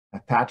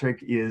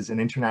Patrick is an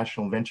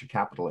international venture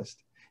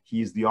capitalist. He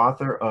is the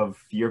author of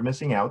Fear of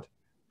Missing Out,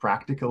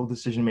 Practical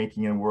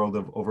Decision-Making in a World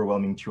of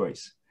Overwhelming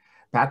Choice.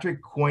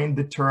 Patrick coined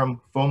the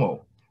term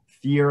FOMO,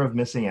 Fear of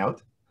Missing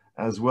Out,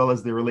 as well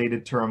as the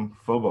related term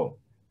FOBO,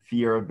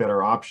 Fear of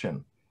Better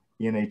Option,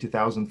 in a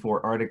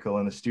 2004 article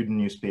in the student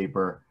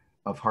newspaper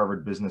of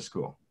Harvard Business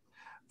School.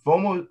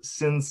 FOMO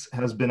since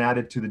has been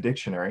added to the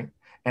dictionary,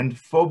 and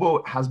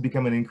FOBO has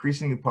become an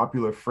increasingly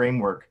popular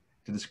framework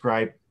to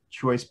describe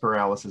choice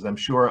paralysis. I'm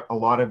sure a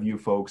lot of you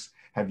folks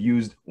have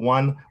used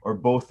one or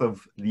both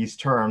of these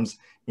terms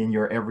in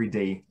your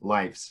everyday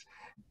lives.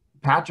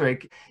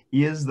 Patrick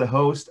is the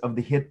host of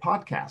the hit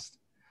podcast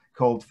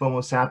called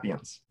FOMO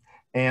Sapiens.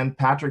 And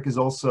Patrick is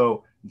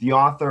also the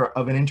author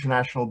of an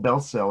international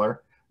bestseller,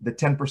 The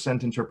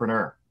 10%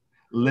 Entrepreneur: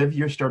 Live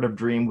Your Startup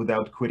Dream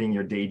Without Quitting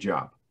Your Day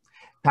Job.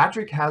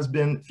 Patrick has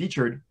been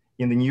featured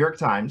in the New York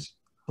Times,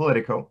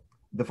 Politico,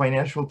 the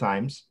Financial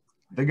Times,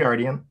 The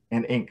Guardian,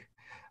 and Inc.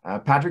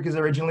 Patrick is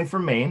originally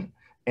from Maine,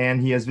 and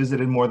he has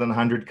visited more than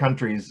 100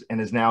 countries and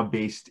is now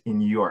based in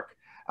New York.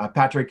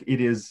 Patrick,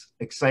 it is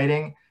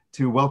exciting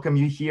to welcome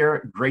you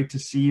here. Great to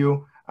see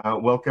you.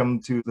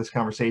 Welcome to this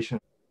conversation.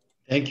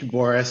 Thank you,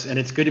 Boris. And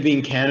it's good to be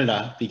in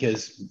Canada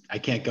because I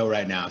can't go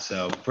right now.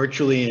 So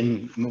virtually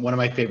in one of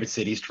my favorite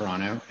cities,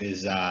 Toronto,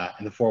 is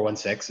in the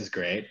 416 is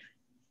great.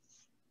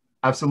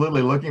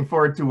 Absolutely. Looking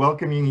forward to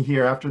welcoming you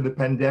here after the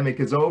pandemic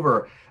is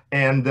over.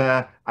 And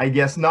I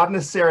guess not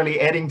necessarily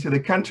adding to the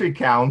country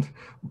count,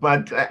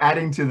 but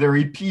adding to the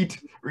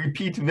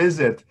repeat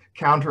visit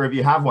counter if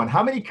you have one.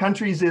 How many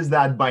countries is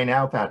that by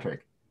now,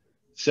 Patrick?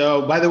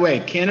 So by the way,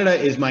 Canada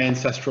is my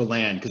ancestral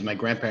land because my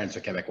grandparents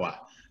are Quebecois.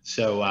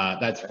 So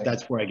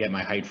that's where I get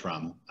my height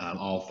from,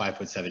 all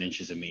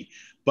 5'7" of me.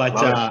 But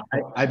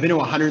I've been to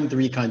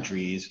 103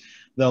 countries.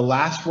 The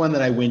last one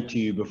that I went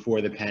to before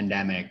the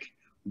pandemic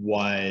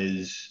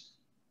was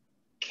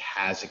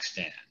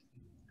Kazakhstan.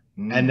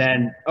 And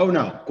then,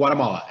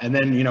 Guatemala. And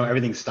then,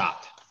 everything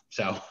stopped.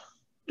 So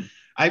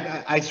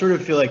I sort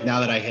of feel like now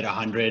that I hit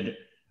 100,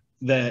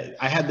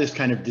 I had this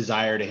kind of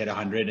desire to hit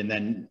 100. And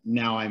then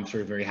now I'm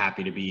sort of very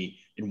happy to be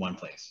in one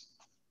place.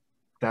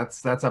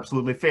 That's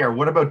absolutely fair.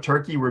 What about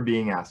Turkey? We're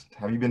being asked.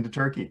 Have you been to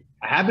Turkey?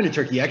 I have been to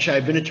Turkey. Actually,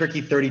 I've been to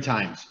Turkey 30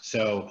 times.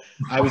 So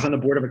I was on the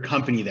board of a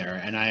company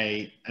there, and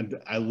I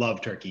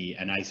love Turkey,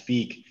 and I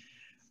speak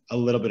a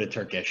little bit of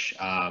Turkish,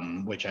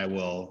 which I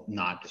will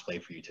not display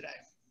for you today.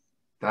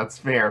 That's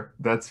fair.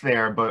 That's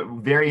fair, but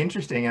very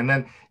interesting. And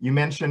then you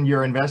mentioned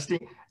you're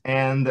investing,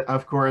 and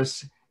of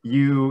course,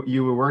 you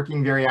were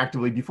working very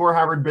actively before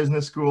Harvard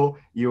Business School.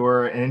 You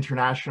were an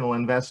international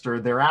investor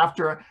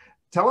thereafter.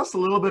 Tell us a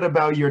little bit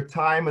about your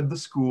time at the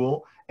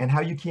school and how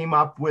you came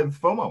up with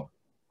FOMO.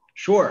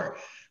 Sure.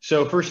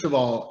 So first of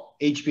all,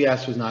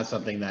 HBS was not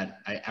something that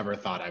I ever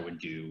thought I would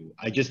do.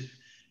 I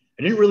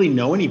didn't really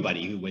know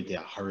anybody who went to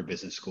Harvard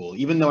Business School,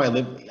 even though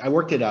I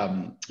worked at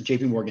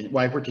JP Morgan.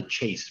 Well, I worked at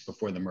Chase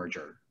before the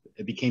merger.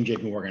 It became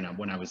JP Morgan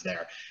when I was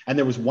there. And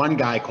there was one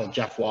guy called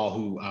Jeff Wall,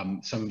 who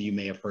some of you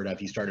may have heard of.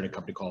 He started a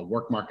company called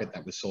Work Market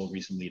that was sold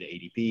recently to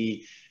ADP.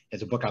 He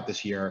has a book out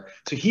this year.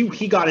 So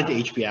he got into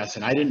HBS,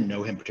 and I didn't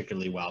know him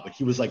particularly well, but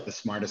he was like the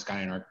smartest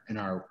guy in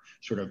our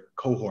sort of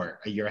cohort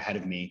a year ahead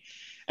of me.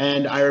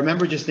 And I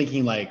remember just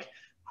thinking, like,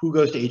 who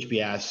goes to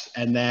HBS?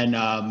 And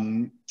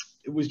then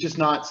it was just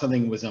not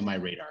something that was on my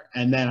radar.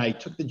 And then I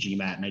took the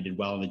GMAT, and I did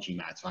well on the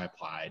GMAT, so I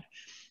applied.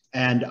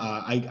 And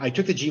I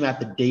took the GMAT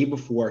the day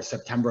before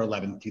September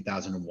 11th,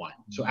 2001.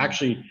 So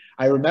actually,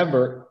 I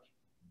remember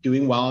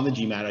doing well on the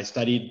GMAT. I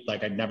studied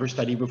like I'd never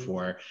studied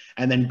before,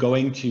 and then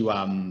going to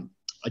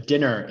a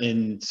dinner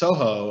in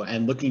Soho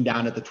and looking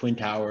down at the Twin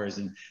Towers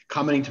and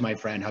commenting to my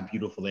friend how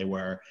beautiful they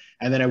were.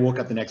 And then I woke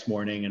up the next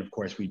morning, and of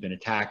course, we'd been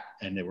attacked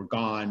and they were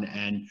gone.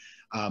 And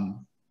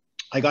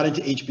I got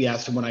into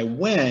HBS, and when I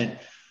went,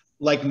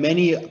 like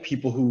many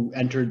people who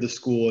entered the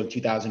school in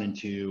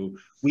 2002,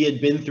 we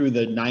had been through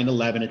the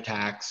 9/11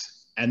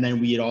 attacks, and then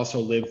we had also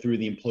lived through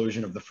the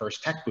implosion of the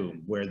first tech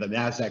boom, where the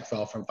NASDAQ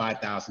fell from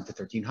 5,000 to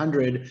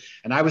 1,300.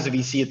 And I was a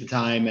VC at the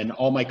time, and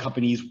all my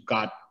companies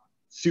got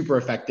super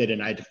affected,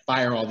 and I had to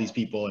fire all these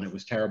people, and it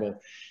was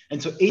terrible.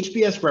 And so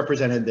HBS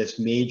represented this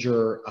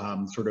major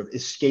sort of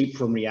escape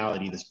from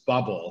reality, this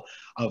bubble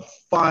of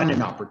fun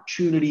and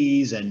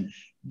opportunities and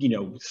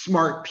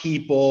smart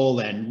people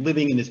and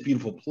living in this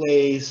beautiful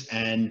place.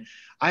 And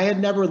I had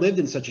never lived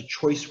in such a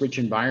choice-rich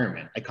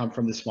environment. I come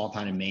from this small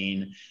town in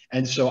Maine.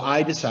 And so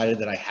I decided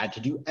that I had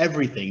to do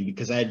everything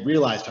because I had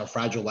realized how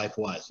fragile life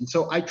was. And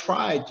so I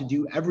tried to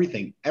do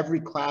everything, every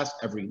class,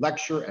 every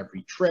lecture,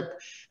 every trip,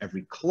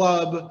 every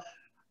club.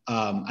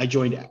 I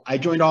joined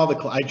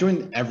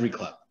every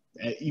club.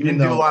 You didn't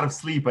do a lot of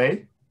sleep, eh?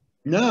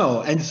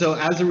 No. And so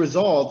as a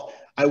result,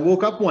 I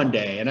woke up one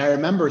day, and I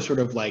remember sort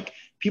of like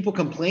people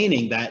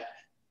complaining that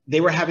they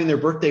were having their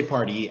birthday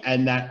party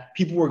and that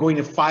people were going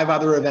to 5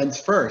 other events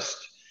first.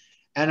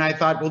 And I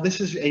thought, well, this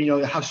is,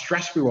 how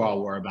stressed we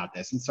all were about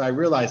this. And so I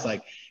realized,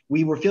 like,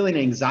 we were feeling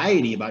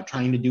anxiety about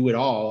trying to do it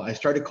all, I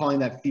started calling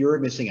that fear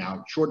of missing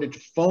out, shortened to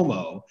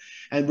FOMO,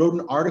 and wrote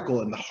an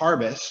article in the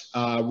Harvest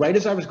right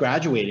as I was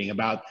graduating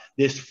about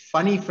this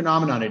funny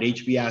phenomenon at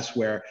HBS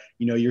where,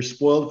 you know, you're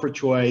spoiled for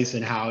choice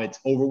and how it's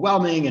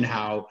overwhelming and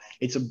how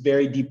it's a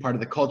very deep part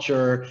of the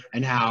culture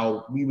and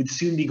how we would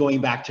soon be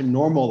going back to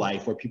normal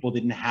life where people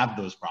didn't have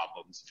those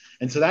problems.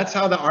 And so that's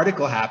how the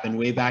article happened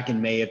way back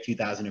in May of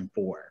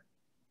 2004.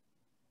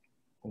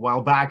 A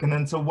while back. And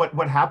then, so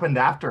what happened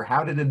after?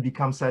 How did it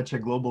become such a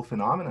global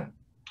phenomenon?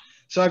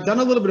 So I've done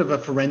a little bit of a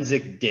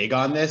forensic dig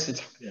on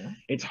this.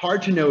 It's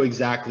hard to know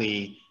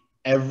exactly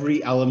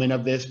every element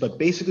of this, but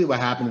basically what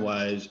happened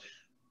was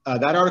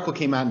that article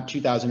came out in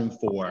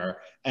 2004,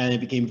 and it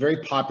became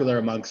very popular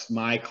amongst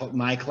my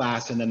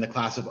class and then the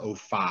class of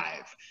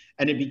 '05.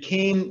 And it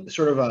became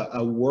sort of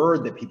a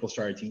word that people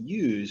started to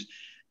use.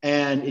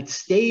 And it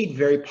stayed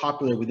very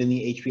popular within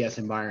the HBS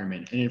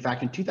environment. And in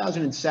fact, in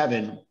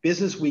 2007,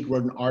 Business Week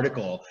wrote an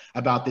article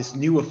about this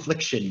new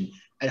affliction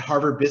at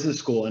Harvard Business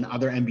School and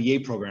other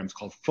MBA programs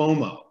called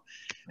FOMO.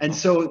 And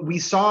so we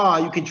saw,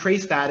 you can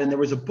trace that. And there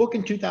was a book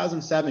in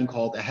 2007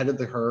 called Ahead of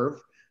the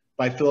Curve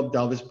by Philip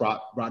Delvis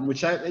Broughton,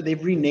 which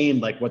they've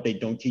renamed like what they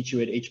don't teach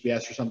you at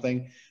HBS or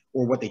something,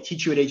 or what they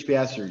teach you at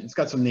HBS, or it's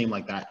got some name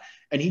like that.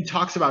 And he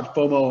talks about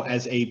FOMO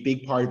as a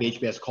big part of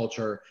HBS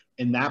culture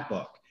in that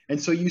book.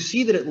 And so you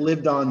see that it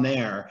lived on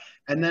there.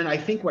 And then I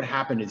think what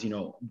happened is, you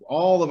know,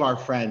 all of our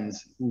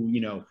friends who,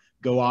 you know,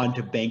 go on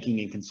to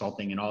banking and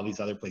consulting and all these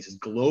other places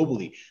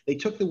globally, they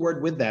took the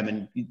word with them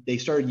and they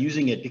started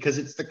using it because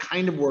it's the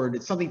kind of word,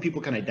 it's something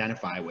people can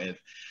identify with.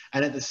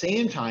 And at the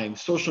same time,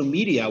 social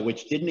media,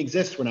 which didn't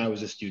exist when I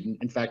was a student.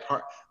 In fact,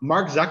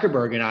 Mark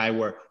Zuckerberg and I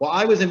were, while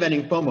I was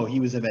inventing FOMO, he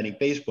was inventing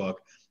Facebook.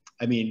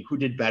 I mean, who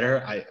did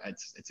better?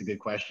 It's a good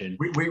question.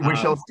 We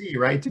shall see,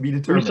 right? To be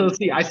determined. We shall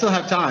see. I still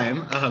have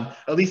time.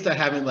 At least I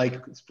haven't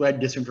like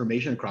spread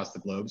disinformation across the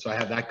globe, so I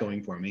have that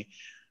going for me.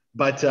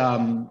 But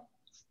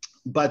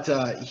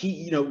he,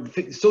 you know,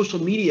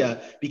 social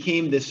media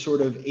became this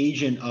sort of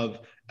agent of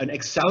an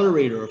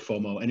accelerator of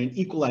FOMO and an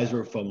equalizer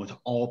of FOMO to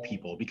all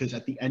people, because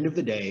at the end of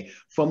the day,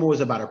 FOMO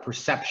is about a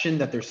perception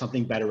that there's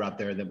something better out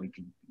there than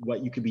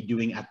what you could be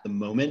doing at the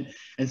moment.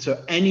 And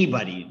so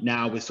anybody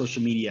now with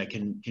social media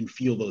can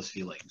feel those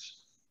feelings.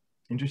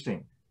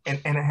 Interesting.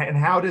 And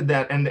how did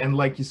that, and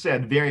like you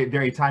said, very,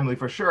 very timely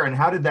for sure. And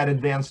how did that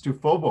advance to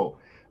FOBO,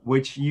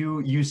 which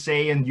you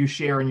say and you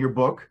share in your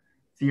book,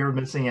 Fear of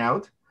Missing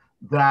Out,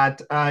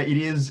 that it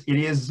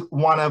is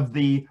one of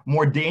the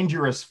more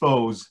dangerous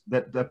foes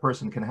that a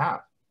person can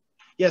have?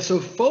 Yeah, so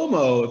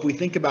FOMO, if we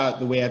think about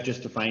the way I've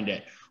just defined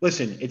it,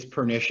 listen, it's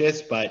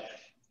pernicious, but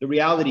the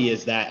reality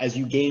is that as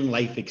you gain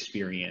life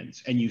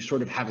experience and you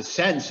sort of have a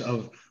sense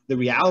of the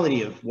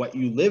reality of what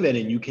you live in,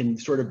 and you can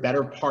sort of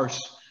better parse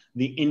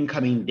the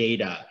incoming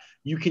data,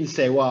 you can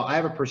say, well, I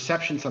have a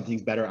perception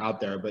something's better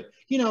out there, but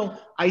you know,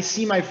 I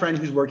see my friend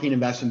who's working in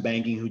investment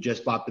banking who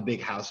just bought the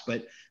big house,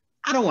 but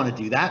I don't want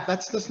to do that.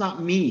 That's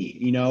not me.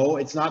 You know,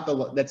 that's not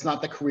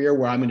the career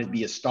where I'm going to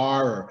be a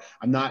star, or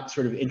I'm not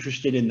sort of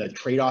interested in the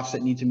trade-offs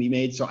that need to be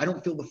made. So I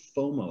don't feel the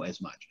FOMO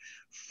as much.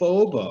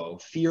 FOBO,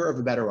 fear of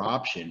a better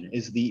option,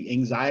 is the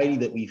anxiety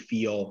that we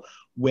feel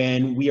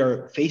when we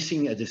are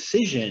facing a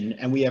decision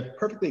and we have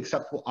perfectly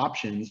acceptable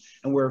options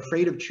and we're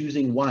afraid of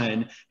choosing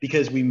one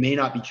because we may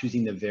not be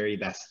choosing the very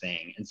best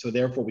thing. And so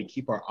therefore we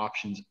keep our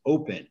options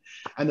open.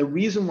 And the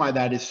reason why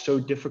that is so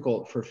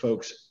difficult for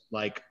folks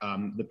like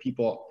the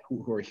people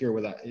who are here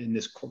with us in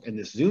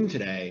this Zoom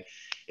today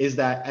is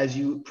that as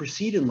you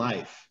proceed in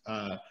life,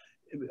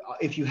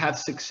 if you have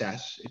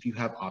success, if you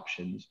have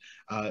options,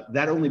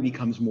 that only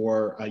becomes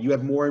more, you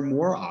have more and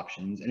more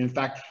options. And in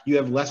fact, you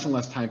have less and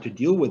less time to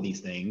deal with these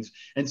things.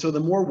 And so the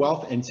more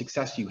wealth and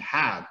success you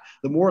have,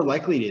 the more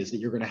likely it is that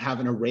you're going to have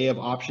an array of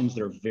options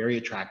that are very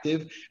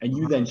attractive, and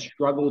you then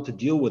struggle to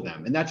deal with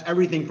them. And that's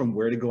everything from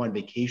where to go on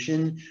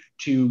vacation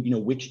to, you know,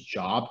 which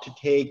job to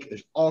take.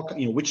 There's all,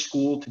 you know, which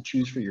school to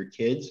choose for your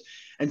kids.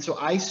 And so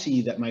I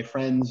see that my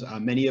friends,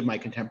 many of my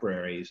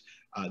contemporaries,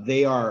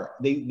 they are,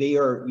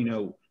 you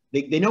know,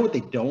 they know what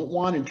they don't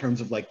want in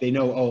terms of like, they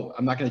know, oh,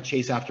 I'm not going to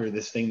chase after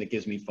this thing that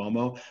gives me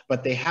FOMO,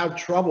 but they have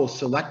trouble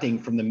selecting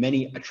from the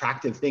many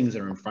attractive things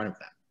that are in front of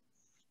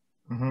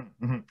them.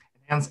 Mm-hmm,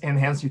 mm-hmm.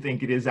 Hence you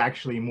think it is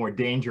actually more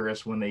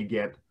dangerous when they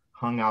get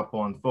hung up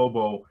on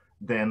FOBO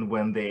than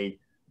when they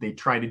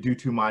try to do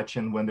too much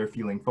and when they're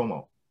feeling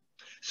FOMO.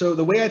 So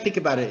the way I think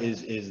about it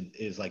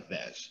is like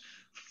this.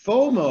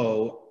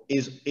 FOMO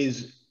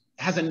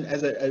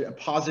has a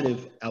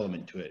positive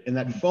element to it, in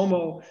that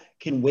FOMO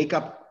can wake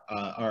up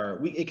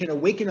it can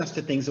awaken us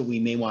to things that we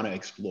may want to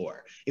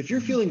explore. If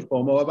you're feeling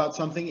FOMO about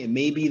something, it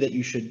may be that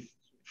you should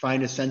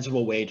find a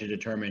sensible way to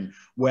determine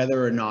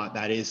whether or not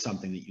that is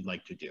something that you'd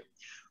like to do.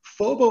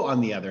 FOBO,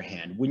 on the other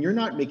hand, when you're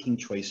not making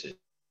choices,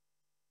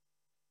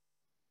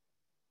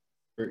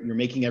 you're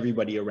making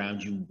everybody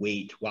around you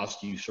wait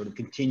whilst you sort of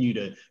continue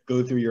to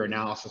go through your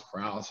analysis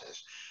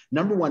paralysis.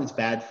 Number one, it's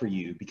bad for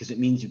you because it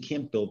means you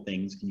can't build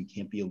things and you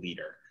can't be a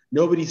leader.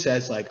 Nobody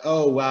says like,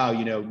 oh, wow,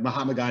 you know,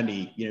 Mahatma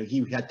Gandhi, you know,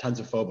 he had tons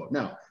of FOMO.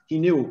 No, he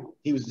knew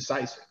he was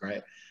decisive,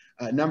 right?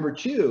 Number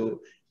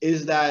two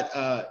is that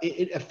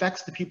it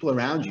affects the people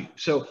around you.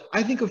 So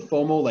I think of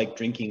FOMO like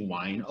drinking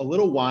wine. A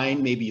little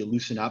wine, maybe you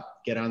loosen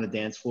up, get on the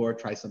dance floor,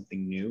 try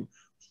something new.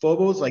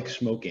 FOMO is like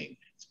smoking.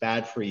 It's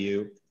bad for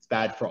you. It's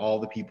bad for all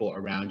the people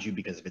around you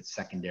because of its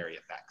secondary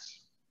effects.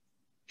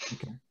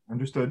 Okay,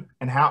 understood.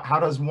 And how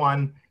does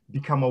one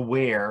become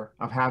aware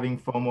of having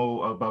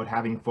FOMO, about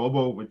having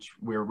FOMO, which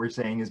we're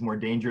saying is more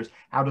dangerous?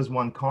 How does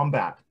one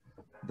combat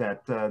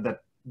that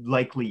that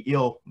likely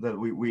ill that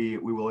we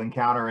will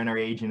encounter in our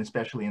age, and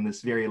especially in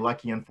this very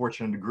lucky,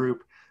 unfortunate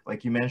group,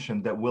 like you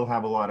mentioned, that will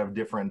have a lot of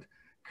different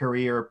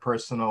career,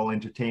 personal,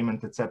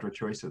 entertainment, etc.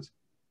 choices?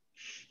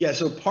 Yeah,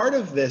 so part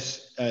of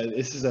this,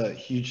 this is a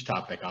huge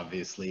topic,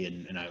 obviously,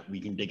 and we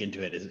can dig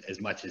into it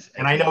as much as.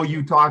 And I know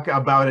you talk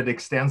about it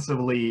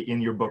extensively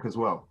in your book as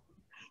well.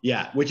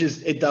 Yeah, which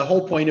is the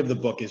whole point of the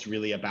book is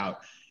really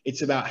about,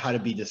 it's about how to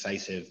be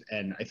decisive.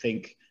 And I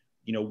think,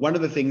 you know, one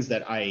of the things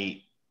that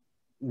I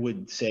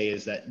would say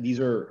is that these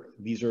are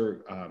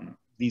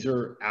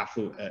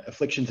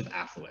afflictions of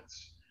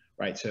affluence,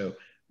 right? So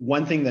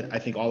one thing that I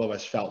think all of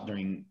us felt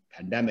during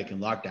pandemic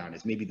and lockdown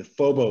is maybe the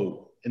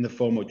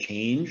FOMO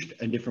changed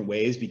in different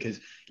ways because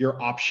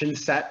your option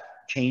set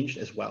changed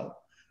as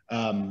well.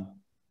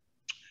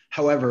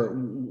 However,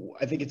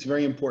 I think it's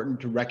very important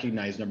to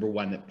recognize, number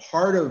one, that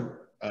part of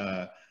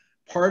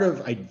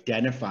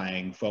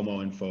identifying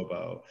FOMO and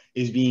FOBO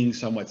is being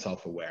somewhat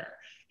self-aware.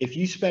 If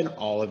you spend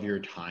all of your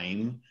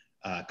time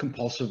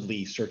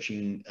compulsively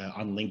searching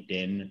on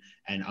LinkedIn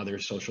and other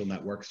social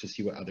networks to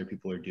see what other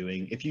people are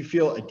doing, if you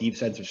feel a deep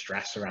sense of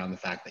stress around the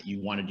fact that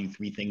you want to do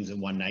 3 things in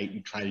one night,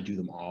 you try to do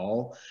them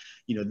all,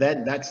 you know,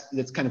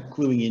 that's kind of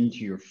cluing into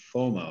your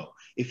FOMO.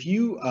 If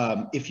you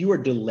are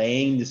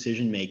delaying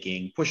decision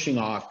making, pushing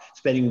off,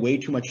 spending way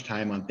too much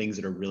time on things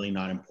that are really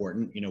not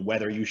important, you know,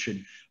 whether you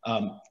should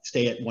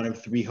stay at one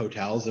of 3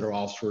 hotels that are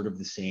all sort of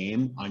the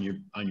same on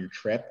your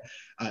trip,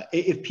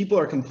 if people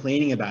are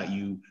complaining about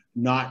you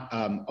not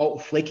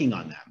flaking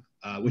on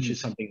them, which is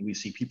something we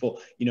see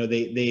people, you know,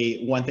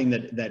 they one thing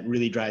that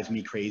really drives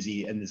me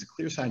crazy, and there's a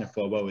clear sign of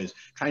FOBO, is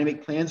trying to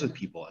make plans with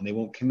people and they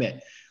won't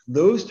commit.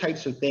 Those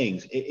types of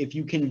things, if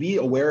you can be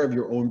aware of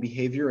your own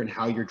behavior and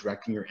how you're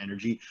directing your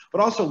energy,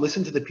 but also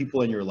listen to the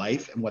people in your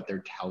life and what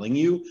they're telling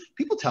you.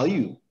 People tell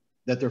you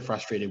that they're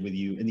frustrated with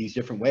you in these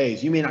different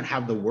ways. You may not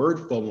have the word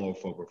FOMO or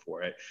FOBO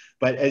for it,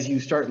 but as you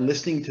start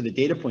listening to the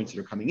data points that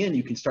are coming in,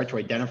 you can start to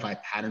identify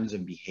patterns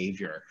of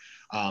behavior.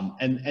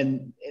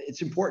 And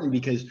it's important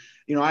because,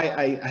 you know,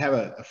 I have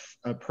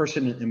a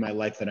person in my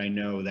life that I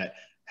know that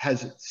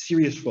has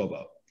serious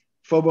FOBO.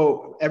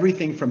 FOBO,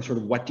 everything from sort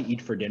of what to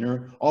eat for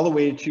dinner, all the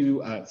way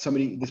to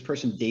this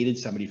person dated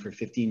somebody for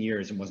 15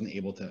 years and wasn't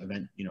able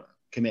to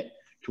commit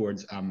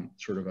towards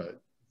sort of a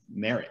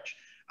marriage.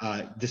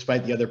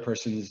 Despite the other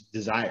person's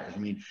desires. I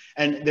mean,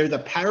 and the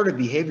pattern of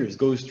behaviors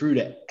goes through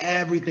to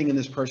everything in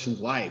this person's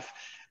life.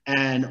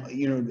 And,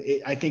 you know,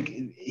 I think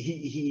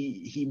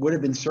he would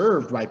have been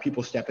served by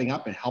people stepping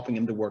up and helping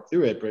him to work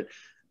through it. But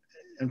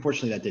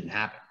unfortunately, that didn't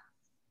happen.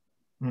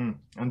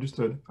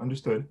 Understood.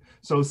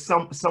 So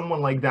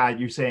someone like that,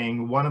 you're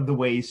saying one of the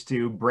ways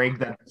to break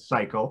that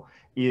cycle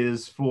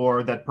is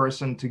for that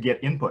person to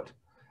get input.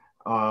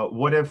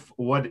 What if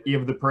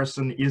the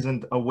person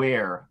isn't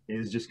aware,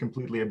 is just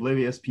completely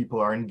oblivious, people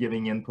aren't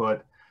giving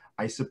input?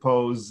 I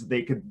suppose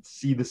they could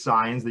see the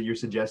signs that you're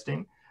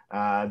suggesting.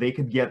 They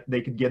could get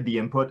the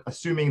input,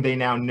 assuming they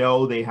now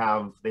know they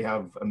have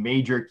a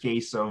major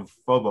case of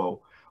FOBO.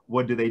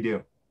 What do they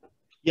do?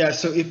 Yeah,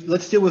 so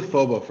let's deal with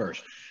FOBO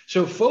first.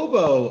 So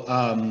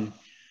FOBO,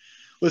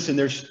 listen,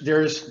 there's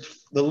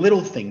the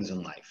little things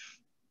in life,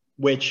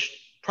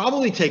 which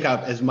probably take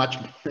up as much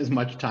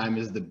time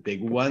as the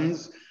big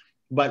ones,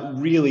 but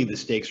really the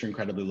stakes are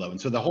incredibly low. And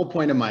so the whole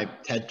point of my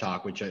TED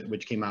Talk, which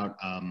came out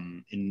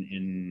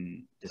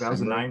in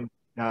December,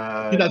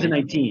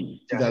 2019,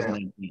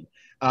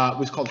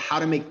 was called How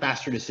to Make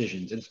Faster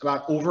Decisions. And it's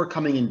about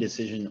overcoming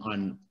indecision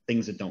on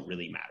things that don't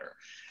really matter.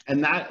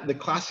 And the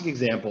classic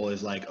example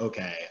is like,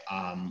 okay,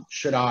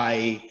 should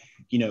I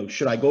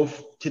go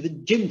to the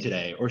gym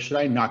today or should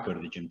I not go to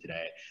the gym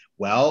today?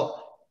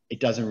 Well, it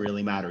doesn't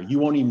really matter. You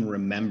won't even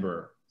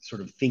remember sort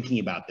of thinking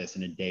about this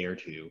in a day or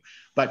two,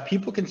 but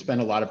people can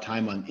spend a lot of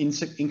time on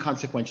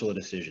inconsequential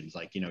decisions.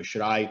 Like, you know,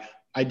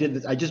 I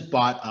just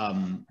bought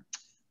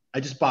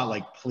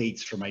like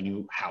plates for my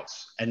new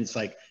house. And it's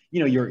like, you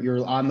know,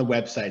 you're on the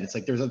website. It's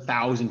like, there's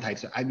 1,000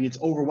 types of, I mean,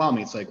 it's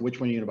overwhelming. It's like, which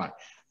one are you gonna buy?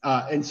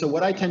 And so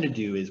what I tend to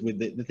do is with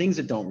the things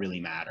that don't really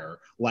matter,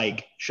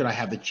 like, should I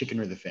have the chicken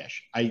or the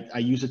fish? I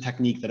use a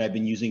technique that I've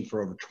been using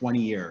for over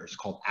 20 years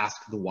called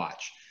Ask the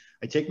Watch.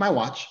 I take my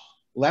watch,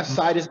 left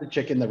side is the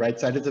chicken, the right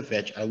side is the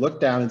fish. I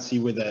look down and see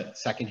where the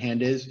second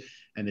hand is.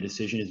 and the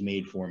decision is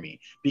made for me.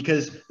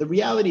 Because the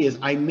reality is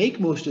I make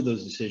most of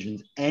those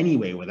decisions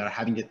anyway without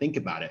having to think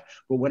about it.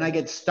 But when I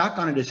get stuck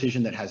on a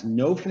decision that has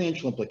no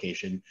financial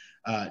implication,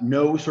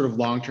 no sort of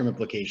long-term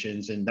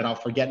implications, and that I'll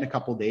forget in a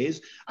couple of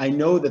days, I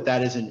know that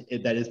that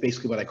is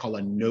basically what I call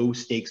a no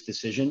stakes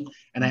decision.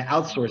 And I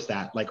outsource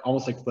that, like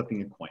almost like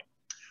flipping a coin.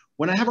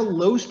 When I have a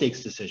low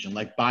stakes decision,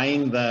 like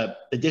buying the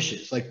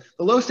dishes, like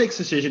the low stakes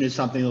decision is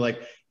something like,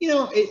 you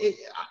know,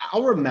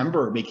 I'll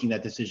remember making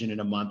that decision in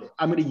a month.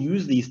 I'm going to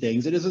use these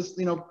things. It is, it's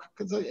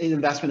an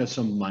investment of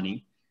some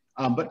money,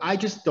 but I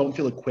just don't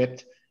feel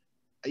equipped.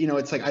 You know,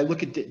 it's like, I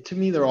look at, to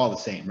me, they're all the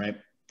same, right?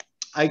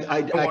 I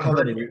call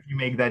that if you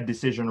make that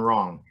decision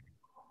wrong.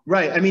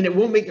 Right. I mean, it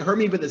won't hurt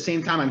me, but at the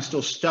same time, I'm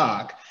still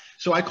stuck.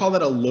 So I call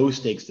that a low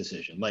stakes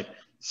decision. Like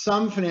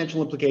some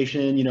financial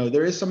implication, you know,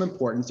 there is some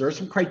importance. There are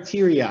some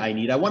criteria I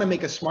need. I want to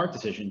make a smart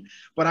decision,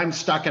 but I'm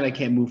stuck and I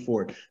can't move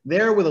forward.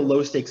 There with a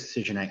low stakes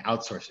decision, I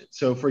outsource it.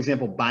 So for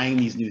example, buying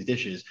these new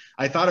dishes,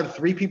 I thought of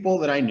 3 people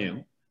that I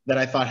knew that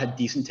I thought had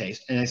decent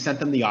taste, and I sent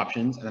them the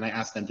options and then I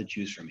asked them to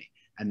choose for me,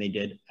 and they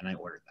did, and I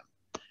ordered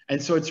them.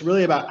 And so it's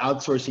really about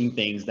outsourcing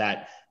things that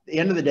at the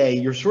end of the day,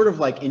 you're sort of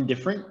like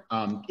indifferent.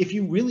 If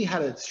you really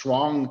had a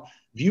strong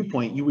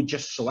viewpoint, you would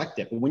just select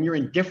it. But when you're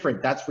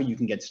indifferent, that's where you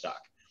can get stuck.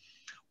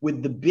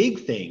 With the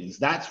big things,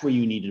 that's where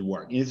you need to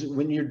work. Is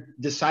when you're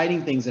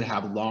deciding things that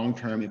have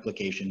long-term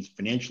implications,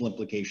 financial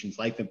implications,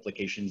 life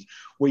implications,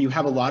 where you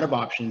have a lot of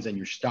options and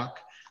you're stuck,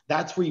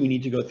 that's where you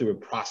need to go through a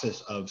process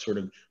of sort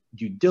of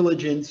due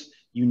diligence.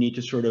 You need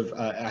to sort of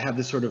have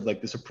this sort of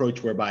like this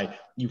approach whereby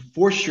you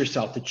force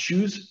yourself to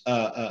choose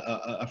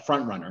a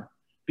front runner.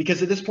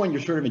 Because at this point,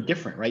 you're sort of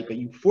indifferent, right? But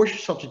you force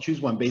yourself to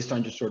choose one based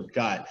on just sort of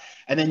gut.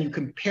 And then you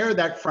compare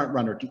that front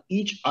runner to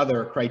each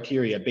other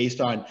criteria based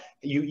on,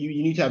 you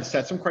need to have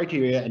set some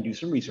criteria and do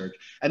some research.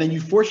 And then you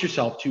force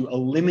yourself to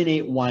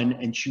eliminate one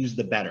and choose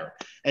the better.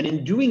 And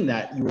in doing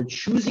that, you are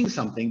choosing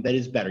something that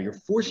is better. You're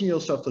forcing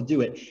yourself to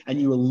do it,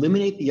 and you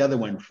eliminate the other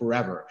one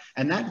forever.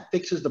 And that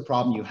fixes the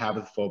problem you have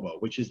with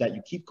FOBO, which is that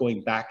you keep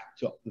going back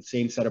to the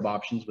same set of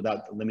options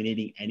without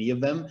eliminating any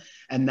of them.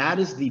 And that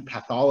is the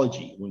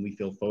pathology when we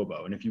feel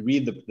FOBO. And if you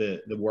read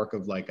the work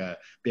of like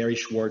Barry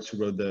Schwartz, who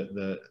wrote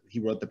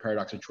the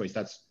Paradox of Choice,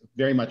 that's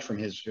very much from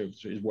his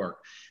work.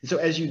 And so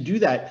as you do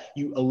that,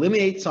 you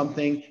eliminate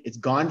something, it's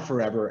gone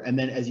forever. And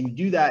then as you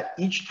do that,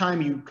 each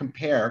time you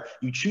compare,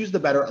 you choose the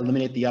better,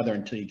 eliminate the other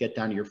until you get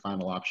down to your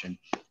final option.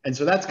 And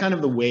so that's kind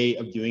of the way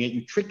of doing it.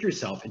 You trick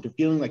yourself into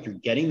feeling like you're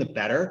getting the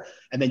better,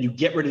 and then you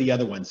get rid of the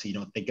other one so you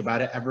don't think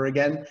about it ever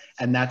again.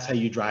 And that's how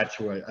you drive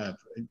to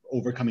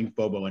overcoming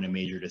FOBO in a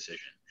major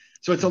decision.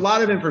 So it's a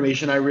lot of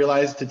information, I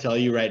realize, to tell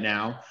you right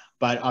now,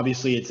 but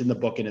obviously it's in the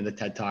book and in the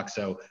TED Talk.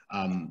 So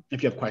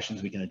if you have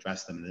questions, we can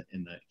address them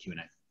in the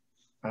Q&A.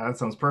 That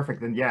sounds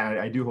perfect. And yeah,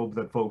 I do hope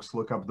that folks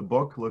look up the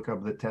book, look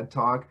up the TED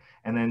Talk,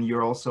 and then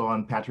you're also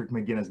on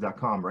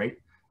patrickmcginnis.com, right?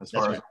 As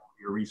far as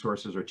your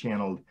resources are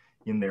channeled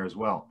in there as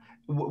well.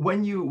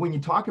 When you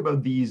talk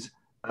about these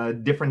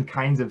different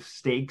kinds of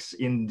stakes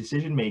in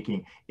decision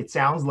making, it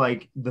sounds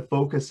like the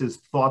focus is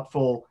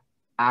thoughtful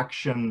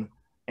action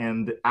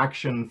and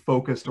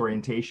action-focused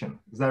orientation.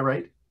 Is that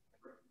right?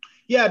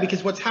 Yeah,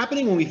 because what's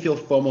happening when we feel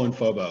FOMO and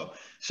FOBO,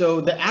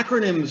 so the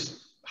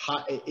acronyms,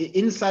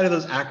 inside of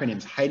those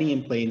acronyms, hiding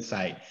in plain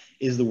sight,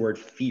 is the word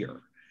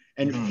fear.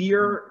 And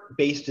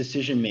fear-based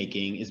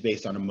decision-making is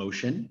based on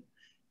emotion.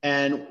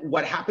 And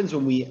what happens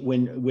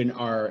when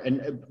our,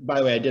 and by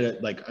the way, I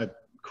did a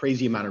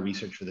crazy amount of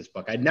research for this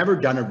book. I'd never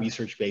done a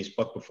research-based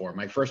book before.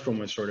 My first one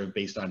was sort of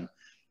based on,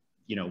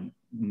 you know,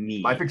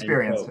 me. Life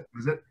experience,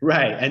 was it?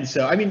 Right. And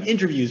so, I mean,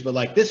 interviews, but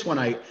like this one,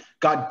 I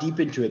got deep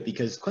into it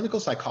because clinical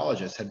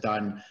psychologists have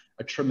done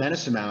a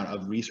tremendous amount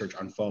of research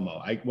on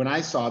FOMO. When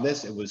I saw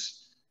this, it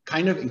was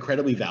kind of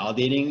incredibly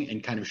validating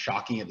and kind of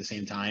shocking at the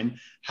same time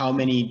how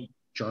many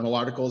journal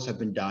articles have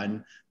been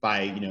done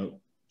by, you know,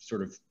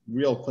 sort of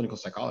real clinical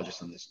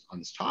psychologists on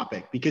this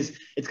topic, because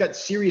it's got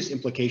serious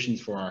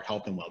implications for our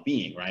health and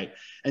well-being, right?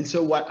 And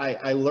so what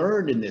I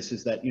learned in this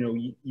is that, you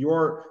know,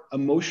 your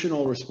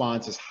emotional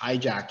response is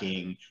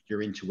hijacking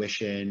your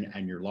intuition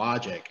and your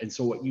logic. And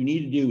so what you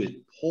need to do is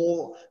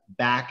pull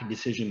back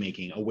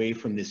decision-making away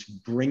from this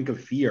brink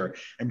of fear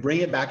and bring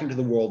it back into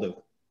the world of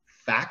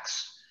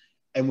facts.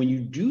 And when you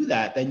do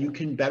that, then you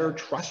can better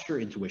trust your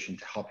intuition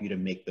to help you to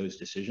make those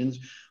decisions.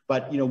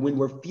 But, you know, when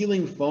we're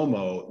feeling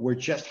FOMO, we're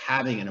just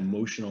having an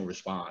emotional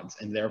response,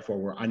 and therefore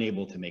we're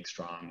unable to make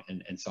strong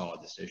and solid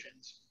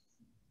decisions.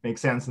 Makes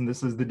sense. And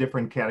this is the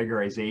different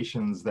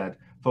categorizations that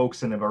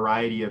folks in a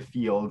variety of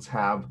fields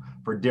have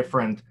for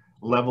different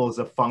levels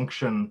of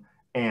function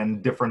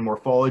and different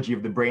morphology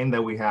of the brain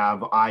that we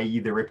have, i.e.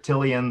 the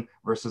reptilian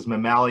versus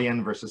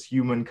mammalian versus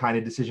human kind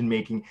of decision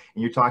making.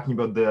 And you're talking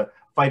about the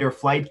fight or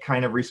flight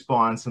kind of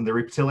response, and the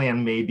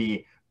reptilian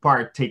maybe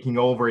part taking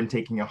over and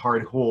taking a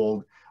hard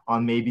hold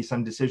on maybe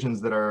some decisions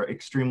that are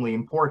extremely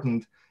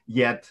important,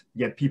 yet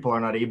people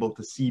are not able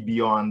to see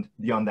beyond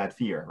that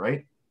fear,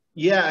 right?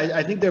 Yeah,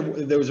 I think there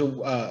was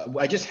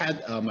I just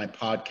had my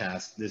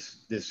podcast,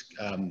 this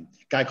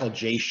guy called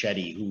Jay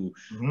Shetty, who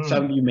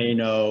some of you may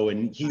know,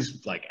 and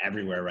he's like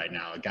everywhere right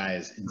now. The guy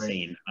is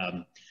insane.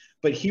 Right.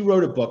 But he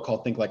wrote a book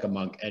called Think Like a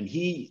Monk, and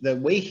the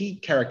way he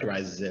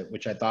characterizes it,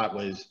 which I thought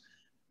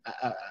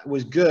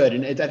was good,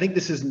 and I think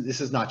this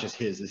is not just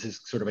his. This is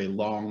sort of a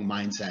long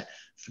mindset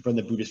from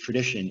the Buddhist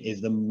tradition,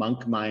 is the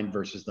monk mind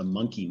versus the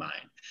monkey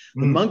mind.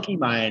 The monkey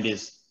mind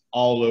is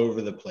all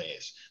over the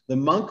place. The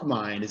monk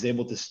mind is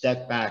able to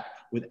step back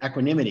with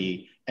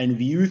equanimity and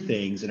view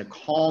things in a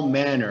calm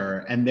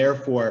manner, and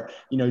therefore,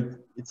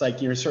 it's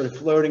like you're sort of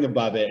floating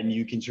above it, and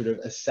you can sort of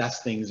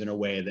assess things in a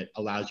way that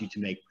allows you to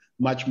make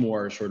much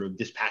more sort of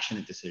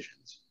dispassionate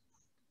decisions.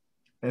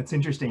 That's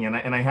interesting,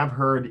 and I have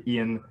heard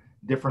in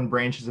different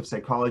branches of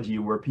psychology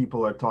where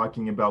people are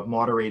talking about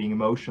moderating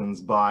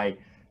emotions by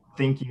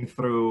thinking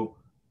through,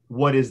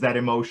 what is that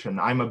emotion?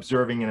 I'm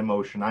observing an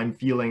emotion. I'm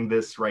feeling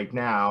this right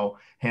now.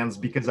 Hence,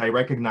 because I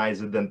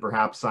recognize it, then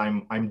perhaps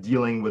I'm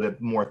dealing with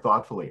it more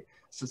thoughtfully.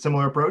 So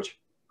similar approach?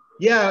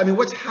 Yeah, I mean,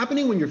 what's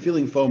happening when you're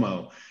feeling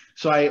FOMO?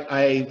 So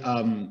I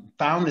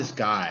found this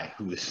guy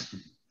who was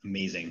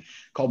amazing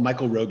called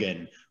Michael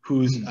Rogan,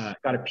 who's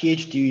got a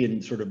PhD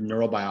in sort of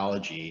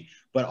neurobiology,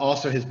 but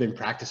also has been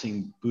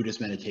practicing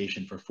Buddhist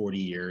meditation for 40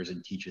 years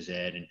and teaches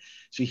it. And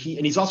so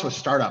he's also a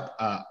startup,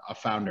 a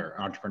founder,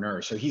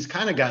 entrepreneur. So he's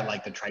kind of got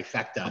like the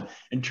trifecta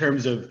in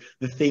terms of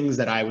the things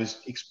that I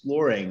was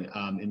exploring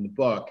in the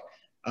book,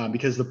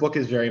 because the book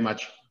is very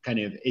much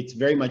it's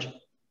very much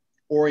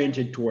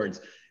oriented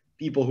towards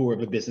people who are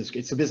of a business.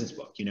 It's a business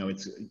book,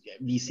 it's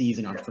VCs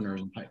and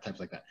entrepreneurs and types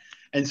like that.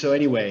 And so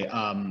anyway,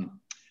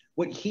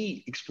 what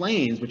he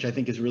explains, which I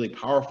think is really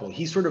powerful,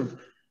 he sort of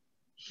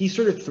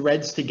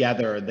threads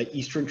together the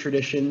Eastern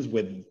traditions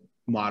with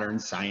modern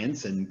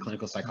science and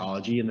clinical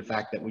psychology, and the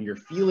fact that when you're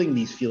feeling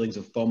these feelings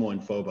of FOMO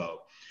and FOBO,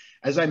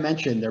 as I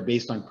mentioned, they're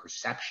based on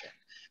perception.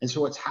 And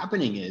so what's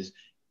happening is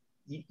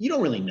you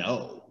don't really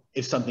know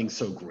if something's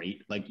so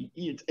great, like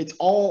it's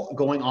all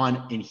going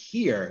on in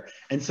here.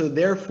 And so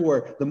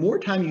therefore, the more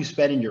time you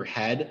spend in your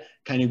head,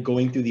 kind of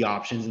going through the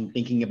options and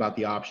thinking about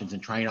the options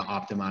and trying to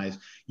optimize,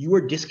 you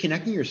are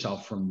disconnecting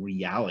yourself from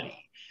reality.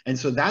 And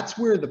so that's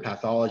where the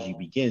pathology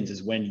begins,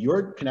 is when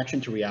your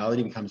connection to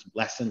reality becomes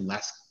less and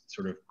less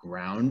sort of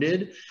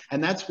grounded.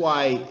 And that's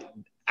why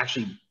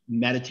actually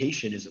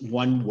meditation is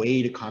one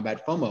way to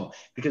combat FOMO,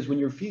 because when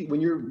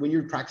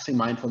you're practicing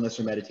mindfulness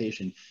or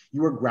meditation,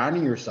 you are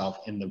grounding yourself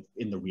in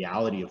the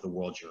reality of the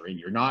world you're in.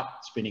 You're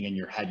not spinning in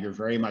your head. You're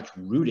very much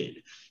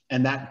rooted,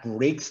 and that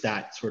breaks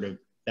that sort of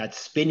that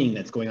spinning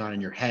that's going on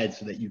in your head,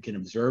 so that you can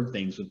observe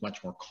things with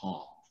much more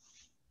calm.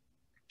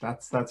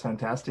 That's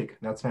fantastic.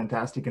 That's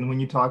fantastic. And when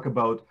you talk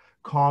about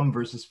calm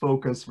versus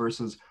focus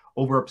versus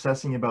over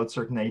obsessing about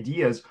certain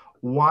ideas,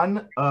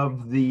 one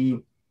of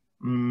the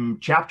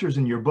chapters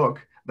in your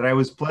book that I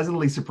was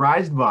pleasantly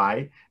surprised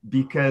by,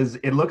 because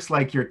it looks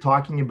like you're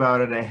talking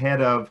about it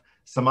ahead of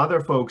some other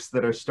folks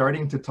that are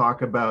starting to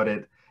talk about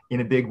it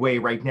in a big way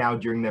right now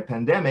during the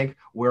pandemic.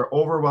 We're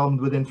overwhelmed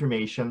with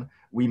information.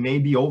 We may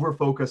be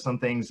over-focused on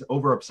things,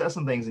 over-obsessed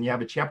on things, and you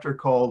have a chapter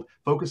called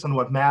Focus on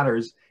What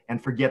Matters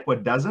and Forget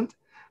What Doesn't.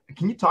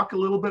 Can you talk a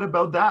little bit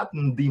about that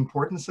and the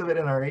importance of it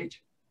in our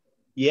age?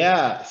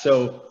 Yeah,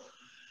 so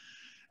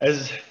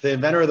as the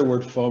inventor of the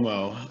word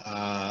FOMO,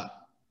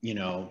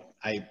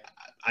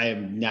 I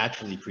am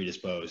naturally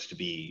predisposed to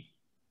be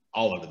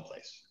all over the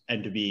place,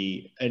 and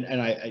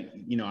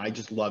I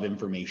just love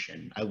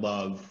information. I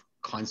love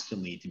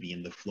constantly to be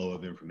in the flow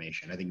of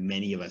information. I think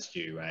many of us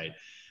do, right?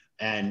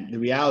 And the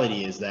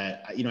reality is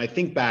that, I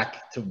think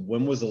back to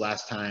when was the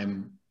last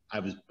time I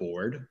was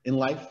bored in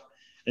life.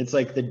 It's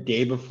like the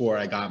day before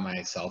I got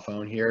my cell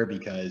phone here,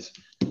 because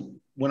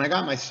when I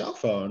got my cell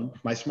phone,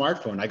 my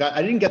smartphone,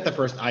 I didn't get the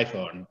first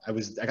iPhone. I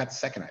got the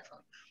second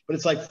iPhone. But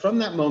it's like from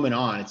that moment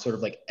on, it's sort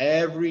of like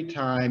every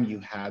time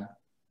you have a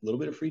little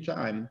bit of free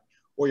time,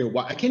 or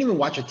I can't even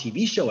watch a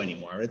TV show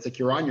anymore. It's like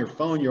you're on your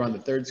phone, you're on the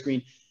third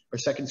screen or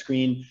second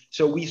screen.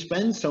 So we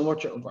spend so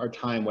much of our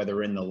time, whether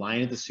we're in the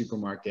line at the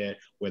supermarket,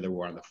 whether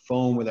we're on the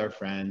phone with our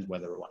friends,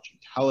 whether we're watching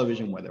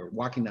television, whether we're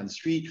walking down the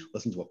street,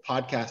 listening to a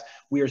podcast,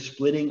 we are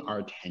splitting our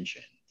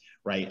attention,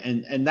 right?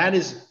 And that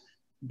is,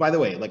 by the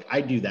way, like I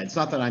do that. It's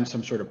not that I'm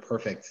some sort of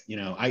perfect,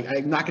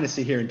 I'm not going to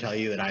sit here and tell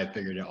you that I've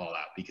figured it all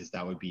out, because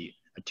that would be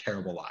a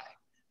terrible lie.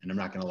 And I'm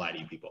not going to lie to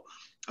you people.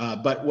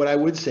 But what I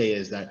would say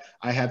is that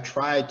I have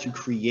tried to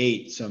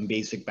create some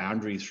basic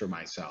boundaries for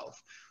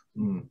myself.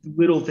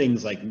 Little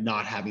things like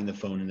not having the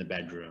phone in the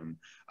bedroom,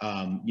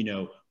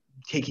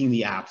 taking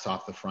the apps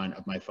off the front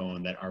of my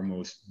phone that are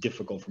most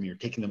difficult for me, or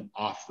taking them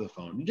off the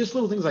phone, just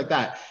little things like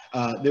that.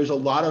 There's a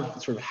lot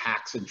of sort of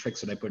hacks and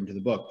tricks that I put into the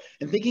book,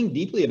 and thinking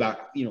deeply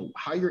about,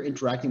 how you're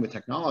interacting with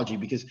technology,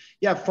 because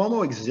yeah,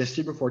 FOMO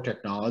existed before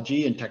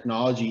technology, and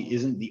technology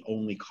isn't the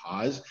only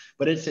cause,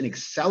 but it's an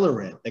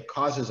accelerant that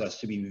causes us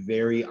to be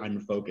very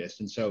unfocused.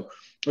 And so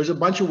there's a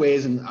bunch of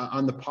ways, and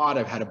on the pod,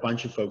 I've had a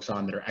bunch of folks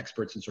on that are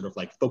experts in sort of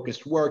like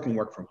focused work and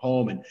work from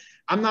home. And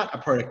I'm not a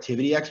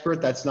productivity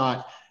expert. That's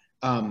not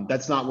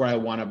where I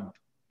want to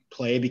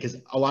play, because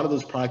a lot of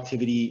those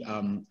productivity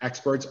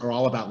experts are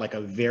all about like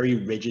a very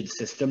rigid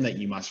system that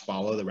you must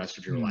follow the rest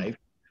of your life,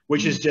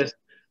 which is just,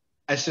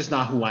 that's just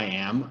not who I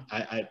am.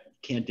 I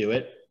can't do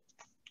it.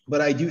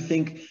 But I do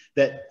think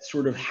that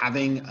sort of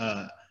having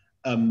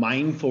a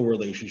mindful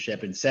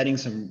relationship and setting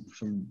some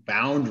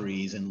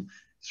boundaries and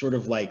sort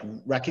of like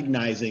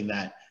recognizing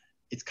that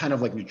it's kind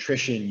of like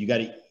nutrition, you got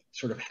to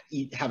sort of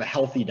have a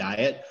healthy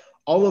diet.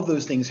 All of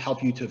those things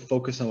help you to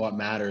focus on what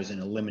matters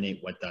and eliminate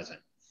what doesn't.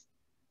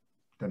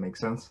 That makes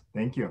sense.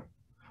 Thank you.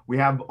 We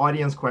have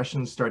audience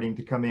questions starting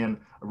to come in.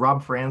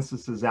 Rob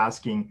Francis is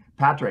asking,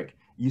 Patrick,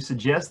 you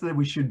suggest that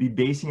we should be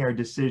basing our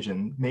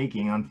decision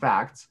making on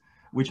facts,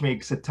 which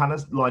makes a ton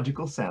of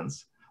logical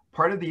sense.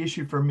 Part of the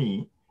issue for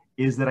me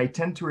is that I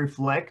tend to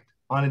reflect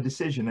on a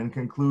decision and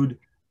conclude,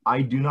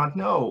 I do not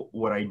know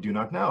what I do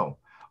not know,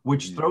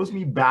 which throws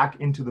me back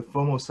into the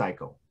FOMO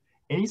cycle.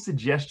 Any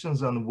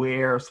suggestions on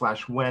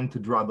where/when to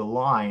draw the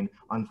line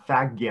on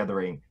fact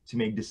gathering to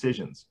make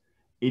decisions?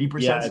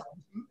 80%? Yeah.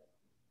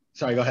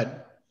 Sorry, go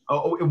ahead.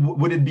 Oh,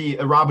 would it be,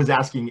 Rob is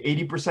asking,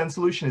 80%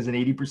 solution? Is an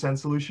 80%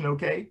 solution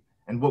okay?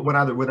 And what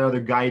other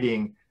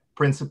guiding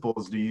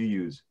principles do you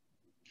use?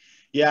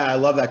 Yeah, I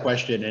love that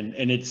question.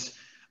 And it's,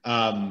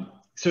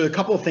 so a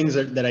couple of things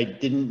that I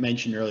didn't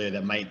mention earlier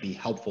that might be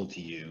helpful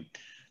to you.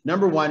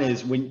 Number one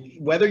is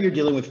whether you're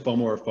dealing with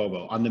FOMO or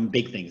FOBO on the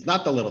big things,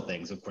 not the little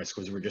things, of course,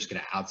 because we're just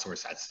going to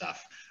outsource that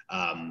stuff.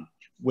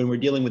 When we're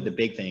dealing with the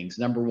big things,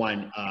 number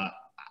one,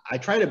 I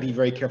try to be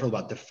very careful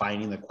about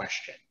defining the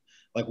question.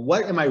 Like,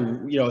 what am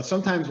I,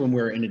 sometimes when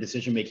we're in a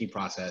decision-making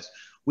process,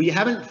 we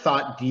haven't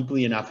thought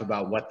deeply enough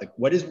about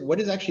what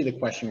is actually the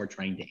question we're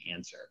trying to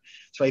answer.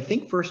 So I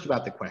think first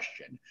about the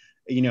question,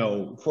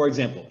 for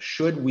example,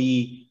 should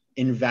I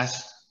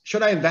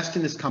invest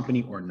in this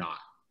company or not,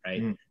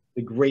 right?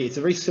 It's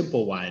a very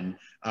simple one.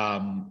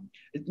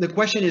 The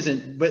question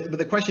isn't, but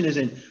the question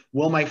isn't,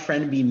 will my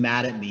friend be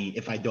mad at me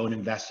if I don't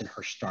invest in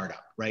her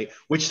startup, right?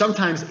 Which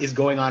sometimes is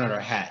going on in our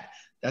head.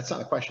 That's not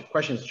the question. The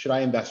question is, should I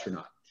invest or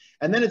not?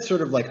 And then it's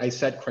sort of like I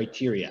set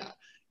criteria,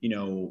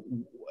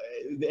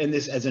 and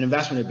this as an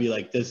investment, it'd be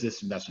like, does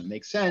this investment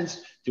make sense?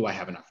 Do I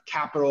have enough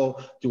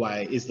capital?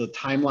 Is the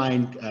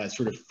timeline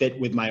sort of fit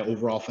with my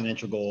overall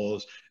financial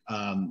goals?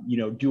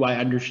 Do I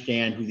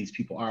understand who these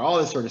people are? All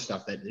this sort of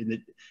stuff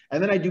and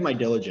then I do my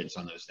diligence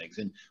on those things.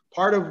 And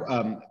part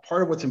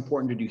of what's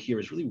important to do here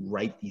is really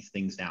write these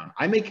things down.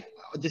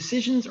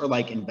 Decisions are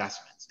like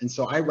investments. And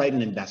so I write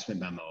an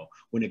investment memo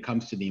when it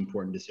comes to the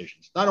important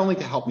decisions, not only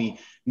to help me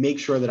make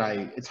sure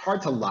that it's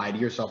hard to lie to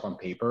yourself on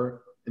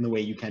paper in the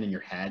way you can in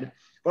your head,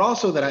 but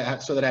also so that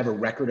I have a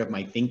record of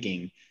my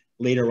thinking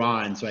later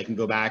on, so I can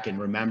go back and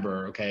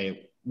remember,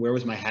 okay, where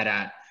was my head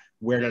at?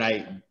 Where did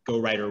I go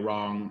right or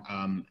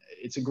wrong?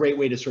 It's a great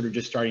way to sort of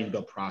just starting to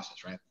build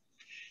process, right?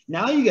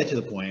 Now you get to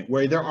the point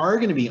where there are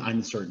going to be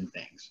uncertain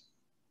things,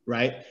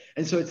 right?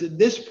 And so it's at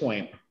this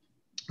point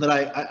that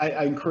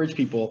I encourage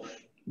people,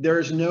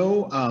 there's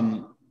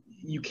no,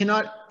 you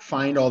cannot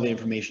find all the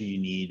information you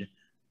need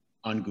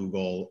on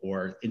Google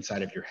or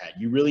inside of your head.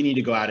 You really need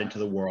to go out into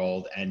the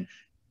world, and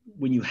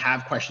when you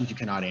have questions you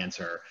cannot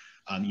answer,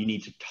 you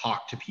need to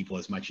talk to people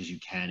as much as you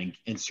can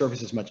and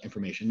surface as much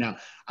information. Now,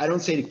 I don't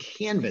say to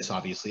canvas,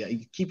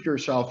 obviously. Keep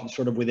yourself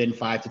sort of within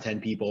 5 to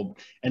 10 people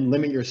and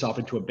limit yourself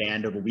into a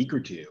band of a week or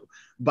two.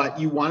 But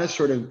you want to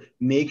sort of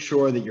make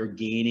sure that you're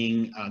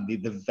gaining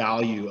the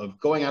value of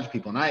going out to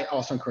people. And I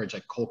also encourage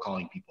like cold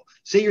calling people.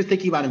 Say you're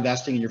thinking about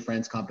investing in your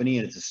friend's company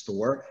and it's a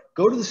store.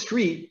 Go to the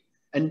street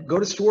and go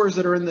to stores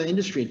that are in the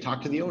industry and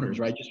talk to the owners,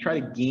 right? Just try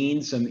to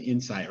gain some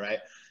insight, right?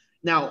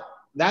 Now,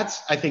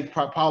 that's, I think,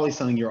 probably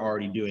something you're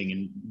already doing.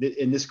 And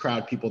in this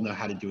crowd, people know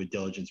how to do a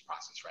diligence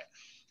process, right?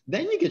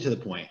 Then you get to the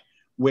point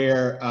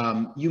where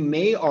you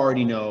may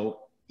already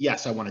know,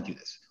 yes, I want to do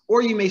this,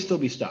 or you may still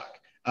be stuck.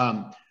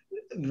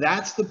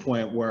 That's the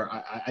point where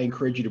I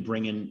encourage you to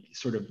bring in,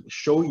 sort of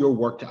show your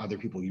work to other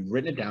people. You've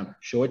written it down,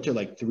 show it to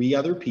like 3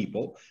 other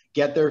people,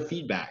 get their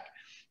feedback.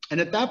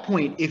 And at that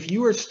point, if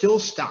you are still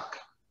stuck,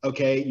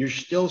 okay, you're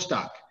still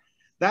stuck,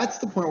 that's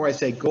the point where I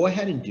say, go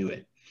ahead and do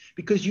it,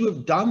 because you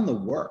have done the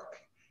work.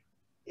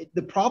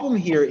 The problem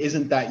here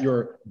isn't that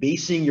you're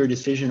basing your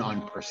decision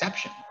on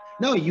perception.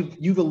 No,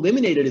 you've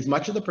eliminated as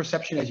much of the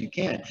perception as you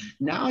can.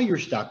 Now you're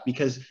stuck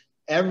because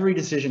every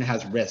decision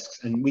has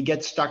risks, and we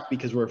get stuck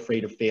because we're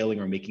afraid of failing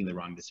or making the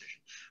wrong decision.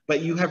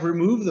 But you have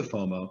removed the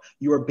FOMO.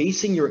 You are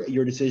basing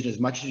your decision as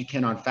much as you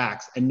can on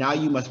facts, and now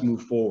you must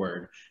move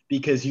forward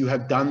because you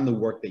have done the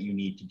work that you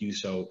need to do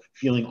so,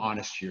 feeling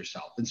honest to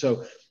yourself. And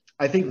so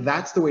I think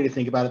that's the way to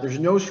think about it. There's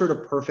no sort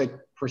of perfect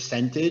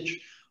percentage,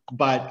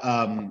 but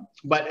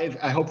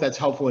I hope that's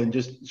helpful in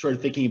just sort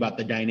of thinking about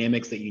the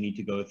dynamics that you need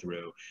to go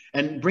through,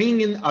 and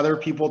bringing in other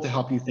people to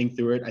help you think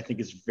through it. I think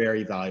is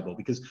very valuable,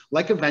 because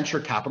like a venture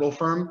capital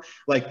firm,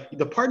 like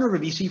the partner of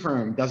a VC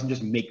firm doesn't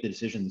just make the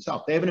decision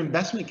themselves. They have an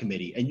investment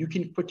committee, and you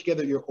can put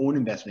together your own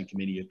investment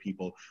committee of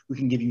people who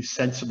can give you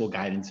sensible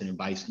guidance and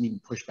advice and even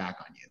push back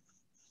on you.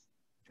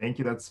 Thank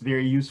you. That's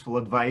very useful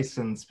advice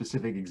and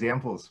specific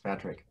examples,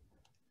 Patrick.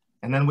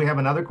 And then we have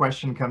another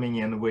question coming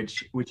in,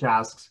 which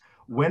asks,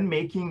 when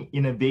making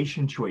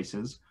innovation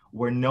choices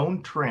where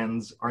known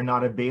trends are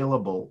not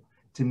available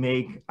to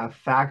make a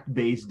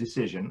fact-based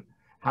decision,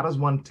 how does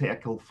one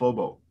tackle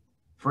FOBO?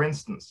 For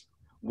instance,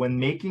 when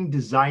making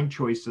design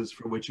choices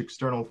for which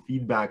external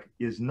feedback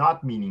is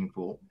not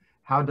meaningful,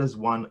 how does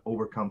one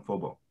overcome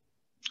FOBO?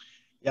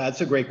 Yeah,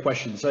 that's a great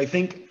question. So I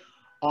think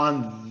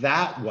on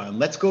that one,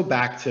 let's go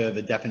back to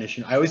the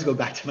definition. I always go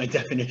back to my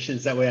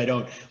definitions, that way I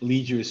don't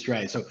lead you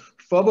astray. So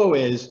FOBO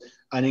is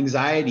an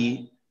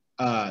anxiety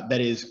that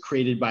is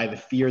created by the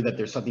fear that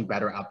there's something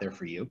better out there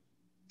for you,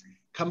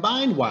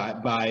 combined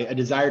by a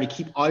desire to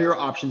keep all your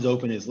options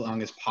open as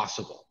long as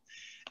possible.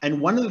 And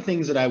one of the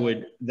things that I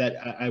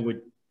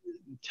would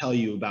tell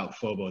you about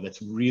FOBO that's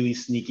really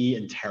sneaky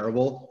and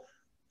terrible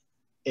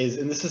is,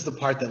 and this is the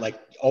part that like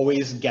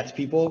always gets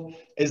people,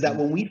 is that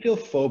when we feel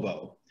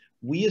FOBO,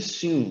 we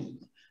assume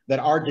that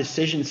our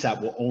decision set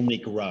will only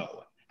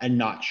grow and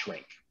not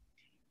shrink.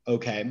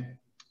 Okay.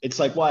 It's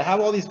like, well, I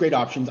have all these great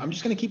options. I'm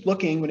just going to keep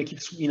looking. I'm going to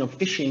keep,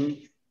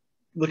 fishing,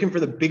 looking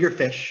for the bigger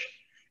fish.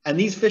 And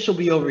these fish will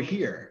be over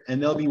here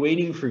and they'll be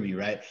waiting for me,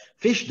 right?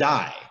 Fish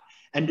die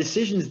and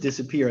decisions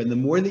disappear. And the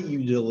more that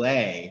you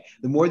delay,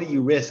 the more that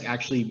you risk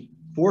actually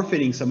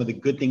forfeiting some of the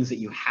good things that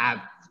you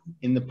have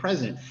in the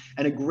present.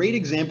 And a great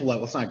example,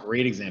 well, it's not a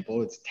great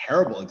example, it's a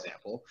terrible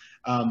example,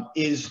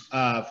 is,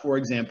 for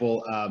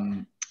example,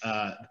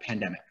 the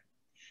pandemic.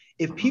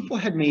 If people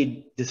had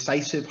made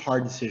decisive,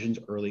 hard decisions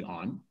early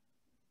on,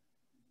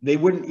 they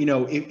wouldn't,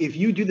 if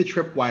you do the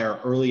tripwire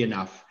early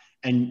enough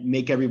and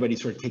make everybody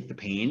sort of take the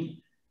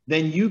pain,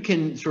 then you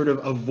can sort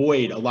of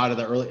avoid a lot of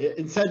the early,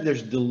 instead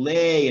there's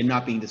delay and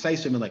not being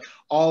decisive and like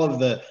all of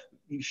the,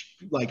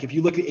 like if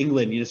you look at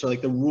England, sort of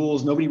like the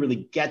rules, nobody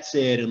really gets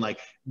it. And like,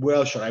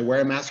 well, should I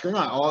wear a mask or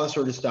not? All that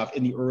sort of stuff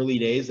in the early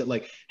days that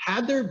like,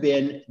 had there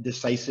been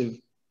decisive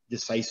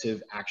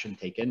action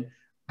taken,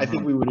 I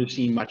think we would have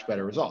seen much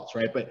better results,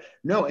 right? But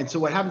no, and so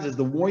what happens is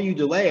the more you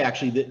delay,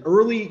 actually,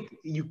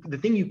 the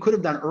thing you could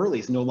have done early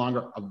is no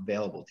longer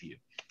available to you.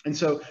 And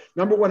so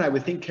number one, I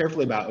would think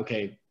carefully about,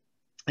 okay,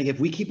 like if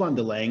we keep on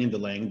delaying,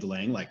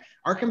 like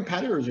our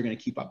competitors are going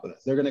to keep up with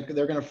us. They're going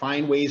to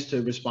find ways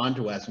to respond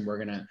to us, and we're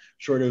going to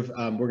sort of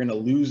we're going to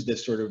lose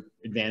this sort of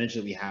advantage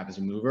that we have as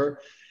a mover.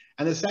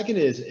 And the second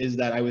is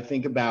that I would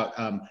think about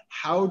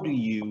how do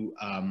you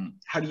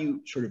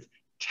sort of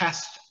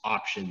test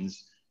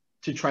options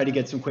to try to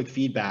get some quick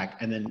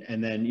feedback, and then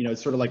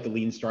it's sort of like the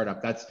lean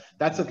startup.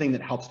 That's the thing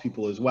that helps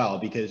people as well,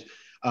 because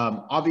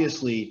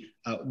obviously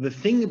the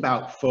thing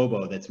about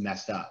FOBO that's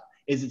messed up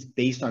is it's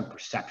based on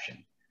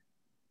perception.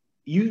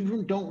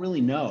 You don't really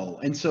know.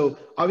 And so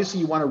obviously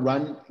you want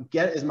to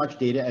get as much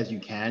data as you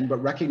can, but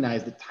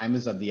recognize that time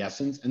is of the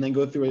essence, and then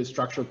go through a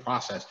structured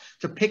process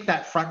to pick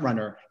that front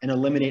runner and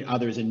eliminate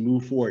others and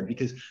move forward.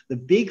 Because the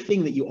big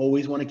thing that you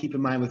always want to keep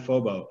in mind with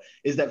FOBO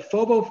is that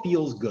FOBO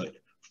feels good.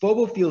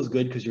 FOBO feels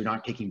good because you're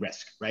not taking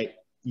risk, right?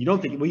 You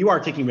don't think, well, you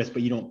are taking risk,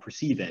 but you don't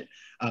perceive it.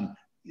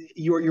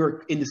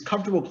 You're in this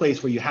comfortable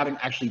place where you haven't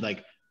actually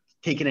like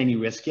taken any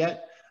risk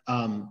yet.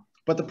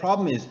 But the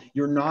problem is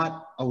you're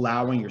not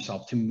allowing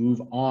yourself to move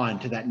on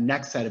to that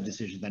next set of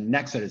decisions,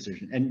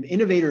 And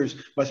innovators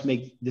must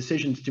make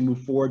decisions to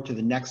move forward to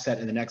the next set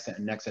and the next set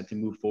and next set to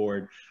move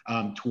forward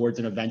towards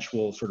an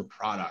eventual sort of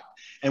product.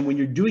 And when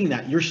you're doing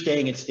that, you're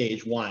staying at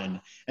stage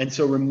one. And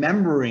so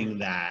remembering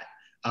that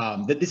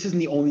this isn't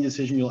the only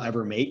decision you'll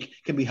ever make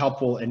can be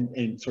helpful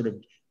in sort of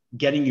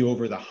getting you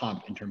over the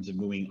hump in terms of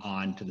moving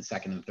on to the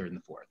second and the third and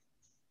the fourth.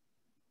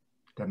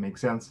 That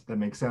makes sense. That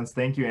makes sense.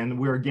 Thank you. And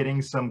we're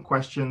getting some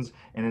questions,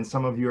 and in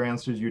some of your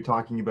answers, you're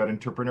talking about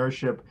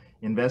entrepreneurship,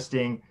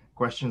 investing,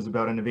 questions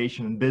about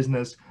innovation and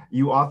business.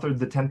 You authored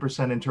The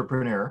 10%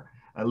 Entrepreneur,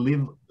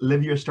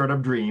 Live Your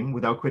Startup Dream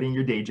Without Quitting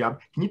Your Day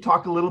Job. Can you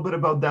talk a little bit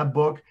about that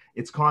book,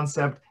 its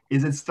concept?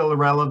 Is it still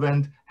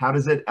relevant? How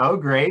does it, oh,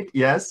 great.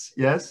 Yes.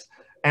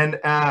 And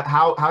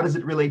how does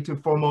it relate to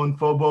FOMO and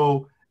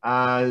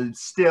FOBO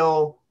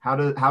still?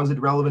 How is it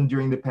relevant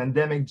during the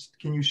pandemic?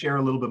 Can you share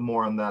a little bit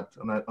more on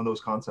those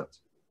concepts?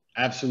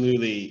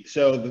 Absolutely.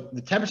 So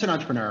the 10%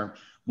 Entrepreneur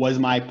was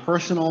my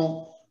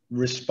personal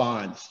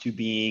response to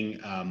being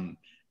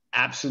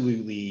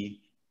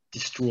absolutely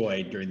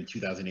destroyed during the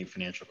 2008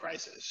 financial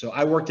crisis. So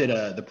I worked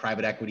at the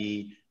private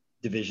equity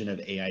division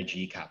of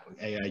AIG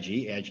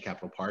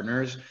Capital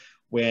Partners.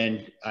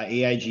 When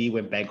AIG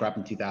went bankrupt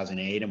in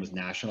 2008 and was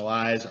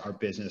nationalized, our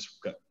business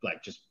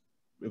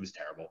it was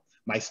terrible.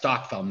 My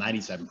stock fell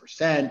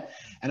 97%.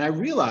 And I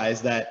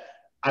realized that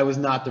I was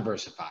not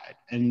diversified.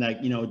 And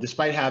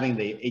despite having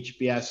the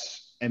HBS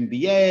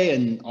MBA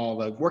and all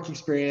the work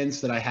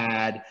experience that I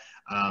had,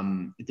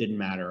 it didn't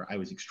matter. I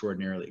was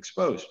extraordinarily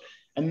exposed.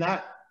 And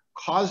that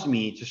caused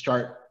me to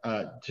start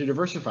to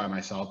diversify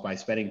myself by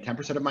spending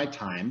 10% of my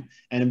time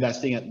and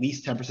investing at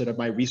least 10% of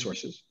my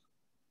resources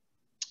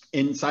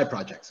in side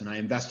projects. And I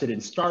invested in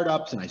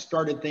startups, and I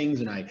started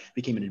things, and I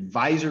became an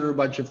advisor to a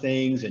bunch of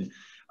things, and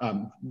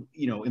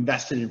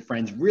invested in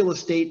friends' real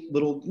estate,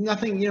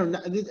 nothing,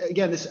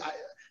 again,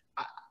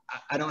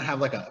 I don't have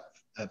like a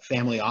a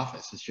family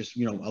office. It's just,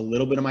 you know, a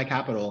little bit of my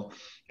capital.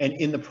 And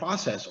in the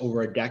process,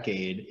 over a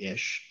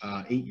decade-ish,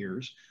 8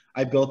 years,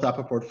 I built up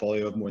a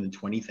portfolio of more than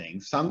 20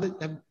 things, some that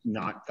have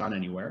not gone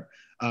anywhere,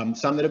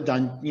 some that have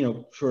done, you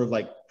know, sort of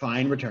like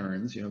fine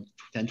returns, you know,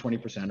 10,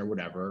 20% or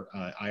whatever,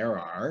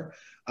 IRR,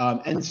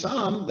 and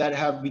some that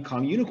have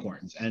become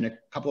unicorns. And a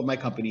couple of my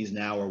companies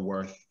now are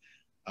worth,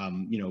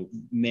 you know,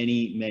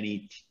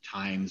 many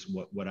times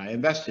what I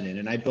invested in.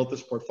 And I built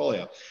this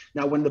portfolio.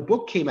 Now, when the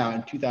book came out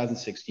in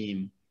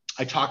 2016,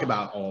 I talk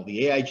about all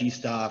the AIG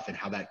stuff and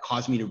how that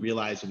caused me to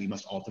realize that we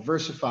must all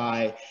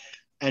diversify.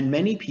 And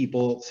many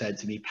people said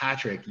to me,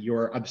 Patrick,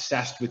 you're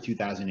obsessed with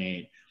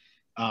 2008.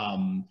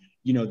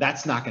 You know,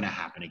 that's not going to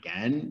happen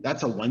again.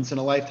 That's a once in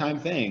a lifetime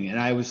thing. And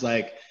I was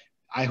like,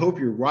 I hope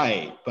you're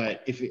right.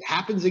 But if it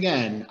happens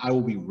again, I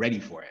will be ready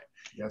for it.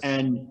 Yes.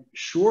 And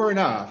sure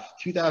enough,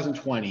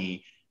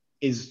 2020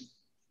 is,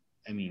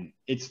 I mean,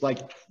 it's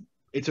like,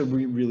 it's a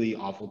really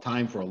awful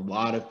time for a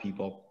lot of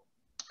people.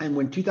 And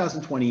when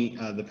 2020,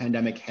 the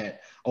pandemic hit,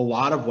 a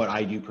lot of what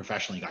I do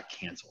professionally got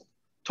canceled.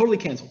 Totally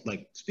canceled.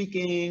 Like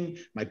speaking,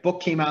 my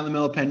book came out in the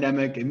middle of the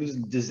pandemic. It was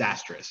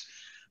disastrous.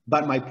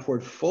 But my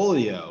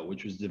portfolio,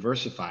 which was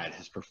diversified,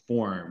 has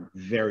performed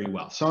very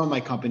well. Some of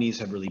my companies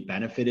have really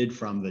benefited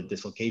from the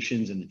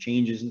dislocations and the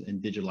changes in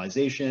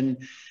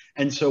digitalization.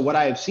 And so what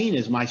I have seen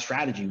is my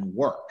strategy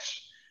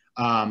works.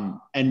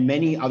 And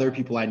many other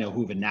people I know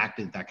who have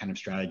enacted that kind of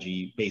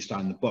strategy based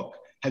on the book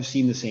have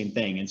seen the same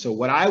thing. And so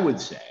what I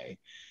would say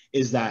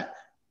is that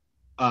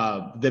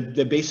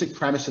the basic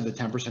premise of the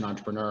 10%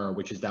 entrepreneur,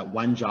 which is that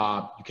one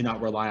job, you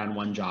cannot rely on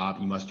one job,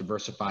 you must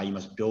diversify, you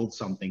must build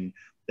something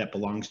that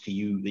belongs to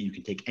you that you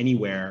can take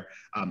anywhere.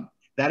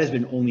 That has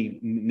been only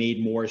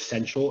made more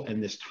essential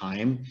in this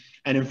time.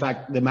 And in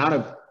fact, the amount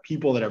of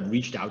people that have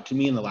reached out to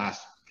me in the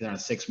last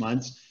 6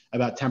 months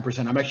about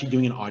 10%, I'm actually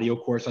doing an audio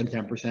course on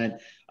 10%.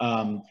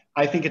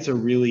 I think it's a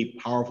really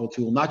powerful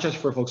tool, not just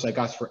for folks like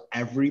us, for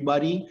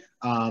everybody.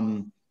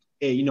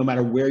 No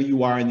matter where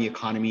you are in the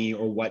economy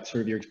or what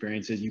sort of your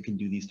experience is, you can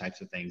do these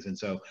types of things. And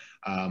so,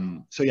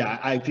 yeah,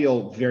 I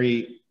feel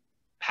very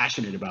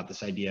passionate about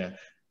this idea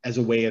as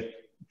a way of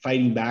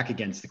fighting back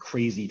against the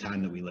crazy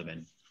time that we live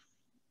in.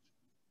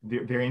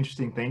 Very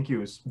interesting. Thank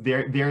you. It's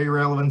very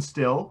relevant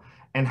still.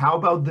 And how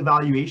about the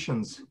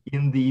valuations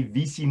in the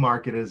VC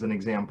market as an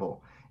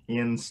example?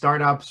 In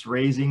startups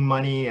raising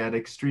money at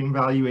extreme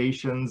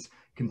valuations,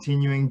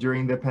 continuing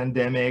during the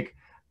pandemic.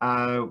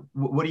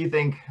 What do you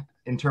think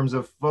in terms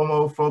of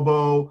FOMO,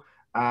 FOBO?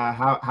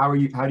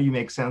 How do you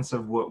make sense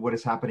of what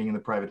is happening in the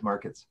private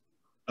markets?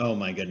 Oh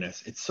my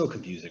goodness, it's so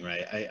confusing,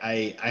 right?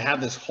 I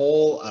have this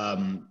whole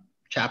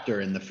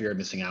chapter in the Fear of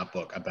Missing Out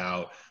book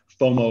about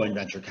FOMO and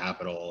venture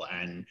capital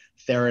and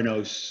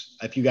Theranos.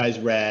 If you guys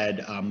read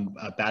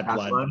Bad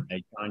Blood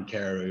by John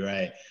Carey,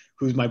 right?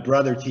 Who's my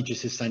brother,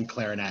 teaches his son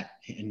clarinet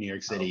in New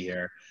York City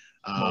here.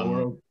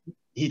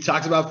 He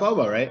talks about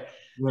FOMO, right?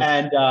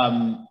 Yes.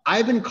 And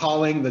I've been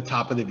calling the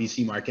top of the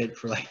VC market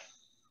for like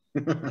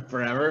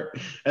forever,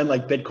 and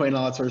like Bitcoin and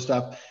all that sort of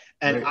stuff.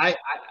 And right.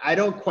 I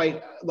don't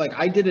quite, like,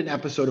 I did an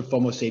episode of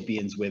FOMO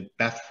Sapiens with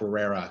Beth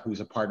Ferreira,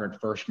 who's a partner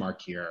at First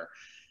Mark here.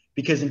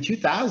 Because in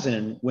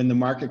 2000,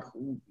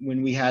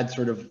 when we had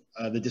sort of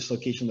the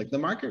dislocation, like the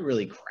market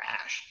really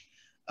crashed.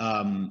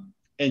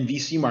 And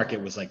VC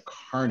market was like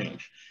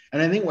carnage.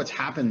 And I think what's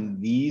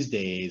happened these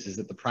days is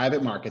that the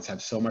private markets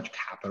have so much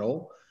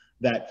capital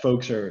that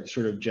folks are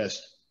sort of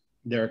just,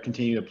 they're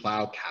continuing to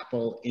plow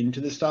capital into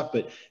this stuff.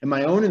 But in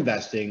my own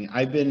investing,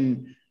 I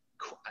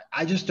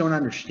just don't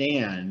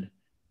understand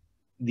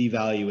the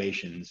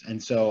valuations.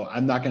 And so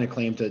I'm not going to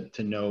claim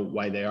to know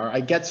why they are.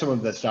 I get some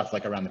of the stuff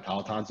like around the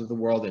Pelotons of the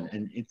world,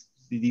 and it's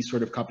these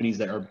sort of companies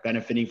that are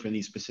benefiting from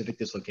these specific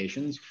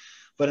dislocations.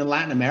 But in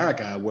Latin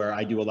America, where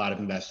I do a lot of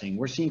investing,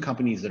 we're seeing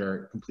companies that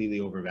are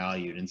completely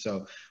overvalued. And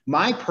so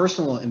my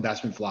personal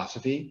investment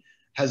philosophy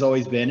has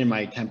always been, in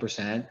my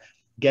 10%,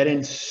 get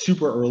in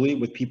super early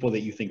with people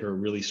that you think are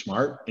really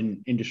smart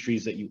in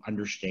industries that you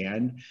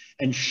understand,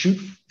 and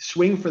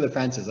swing for the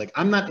fences. Like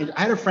I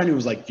had a friend who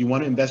was like, do you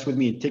want to invest with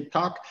me in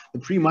TikTok? The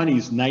pre-money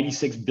is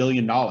 $96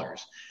 billion. And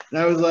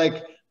I was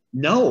like,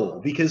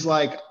 no, because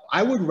like,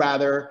 I would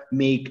rather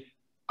make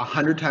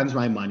 100 times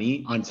my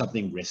money on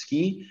something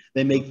risky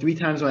than make 3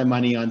 times my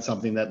money on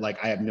something that like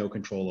I have no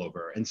control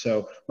over. And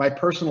so my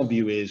personal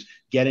view is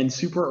get in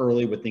super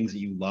early with things that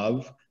you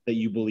love, that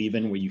you believe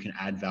in, where you can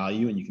add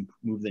value and you can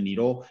move the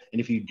needle.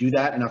 And if you do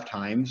that enough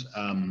times,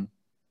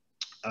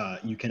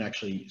 you can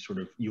actually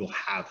you'll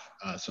have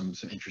some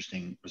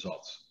interesting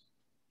results.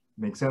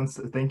 Makes sense.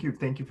 Thank you.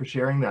 Thank you for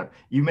sharing that.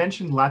 You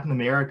mentioned Latin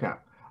America.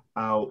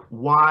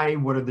 Why?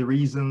 What are the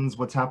reasons?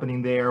 What's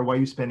happening there? Why are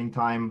you spending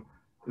time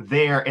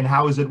there? And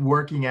how is it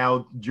working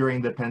out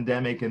during the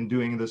pandemic and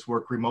doing this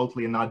work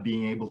remotely and not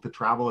being able to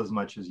travel as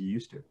much as you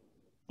used to?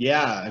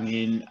 Yeah, I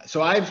mean,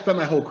 so I've spent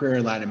my whole career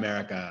in Latin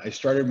America. I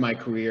started my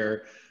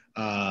career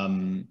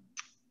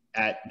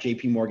at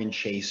JP Morgan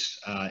Chase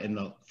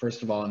in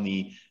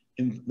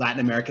Latin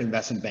American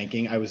investment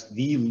banking. I was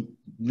the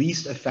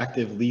least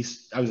effective,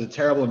 I was a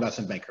terrible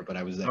investment banker, but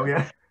I was there. Oh,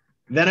 yeah.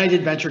 Then I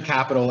did venture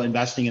capital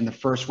investing in the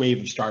first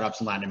wave of startups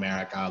in Latin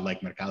America,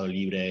 like Mercado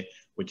Libre,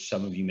 which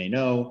some of you may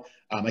know.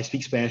 I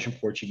speak Spanish and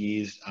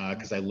Portuguese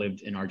because I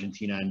lived in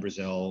Argentina and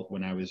Brazil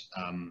when I was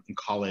in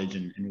college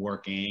and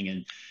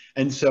working.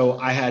 And so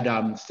I had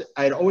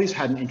always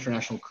had an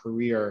international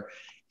career.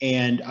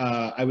 And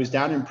I was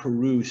down in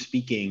Peru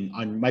speaking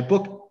on my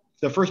book,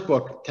 the first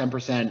book,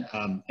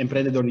 10%,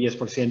 Emprendedor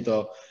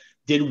 10%,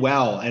 did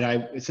well.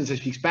 And since I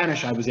speak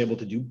Spanish, I was able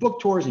to do book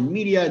tours and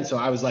media. And so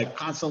I was like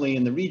constantly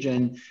in the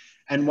region.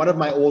 And one of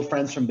my old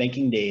friends from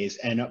banking days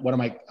and one of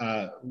my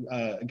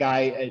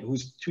guy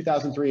who's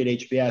 2003 at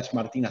HBS,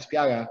 Martin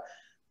Aspiaga,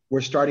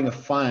 we're starting a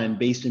fund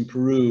based in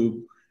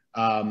Peru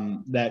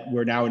that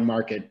we're now in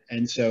market.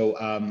 And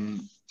so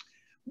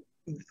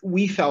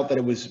we felt that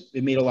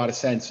it made a lot of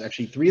sense.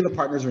 Actually, 3 of the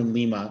partners are in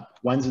Lima,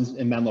 one's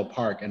in Menlo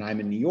Park, and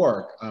I'm in New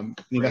York, the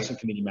investment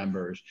committee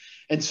members.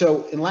 And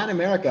so in Latin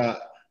America,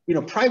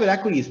 private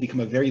equity has become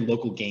a very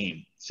local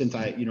game since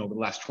over the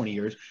last 20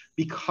 years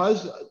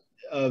because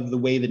of the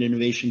way that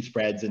innovation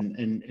spreads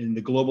and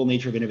the global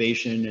nature of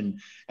innovation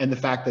and the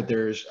fact that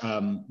there's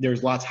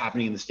lots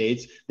happening in the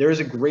States. There is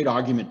a great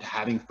argument to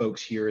having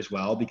folks here as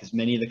well, because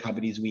many of the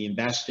companies we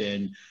invest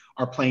in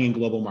are playing in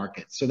global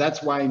markets. So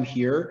that's why I'm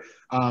here.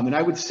 And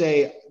I would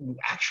say,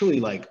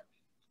 actually,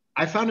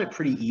 I found it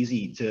pretty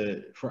easy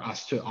for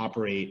us to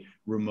operate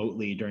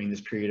remotely during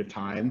this period of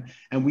time.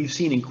 And we've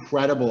seen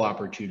incredible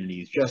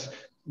opportunities.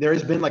 There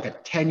has been like a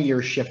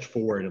 10-year shift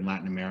forward in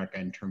Latin America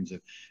in terms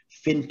of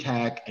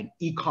fintech and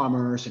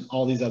e-commerce and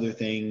all these other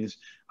things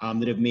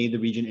that have made the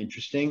region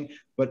interesting.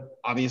 But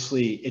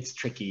obviously it's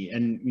tricky.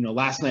 And,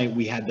 last night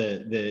we had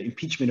the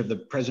impeachment of the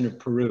president of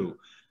Peru,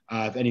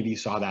 if any of you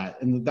saw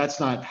that, and that's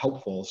not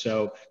helpful.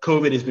 So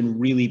COVID has been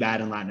really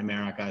bad in Latin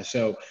America.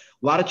 So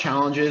a lot of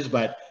challenges,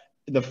 but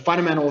the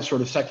fundamental sort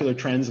of secular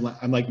trends,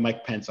 I'm like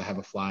Mike Pence, I have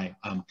a fly.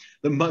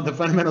 The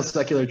fundamental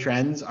secular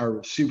trends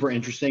are super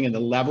interesting, and the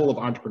level of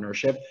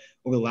entrepreneurship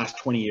over the last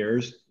 20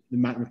 years, the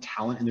amount of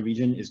talent in the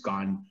region has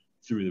gone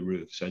through the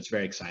roof. So it's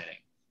very exciting.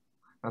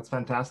 That's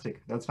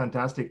fantastic. That's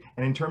fantastic.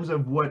 And in terms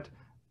of what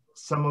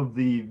some of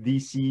the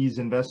VCs,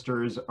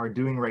 investors are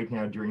doing right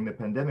now during the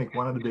pandemic,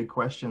 one of the big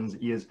questions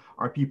is,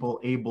 are people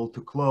able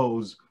to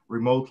close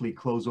remotely,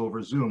 close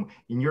over Zoom?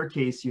 In your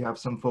case, you have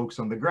some folks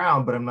on the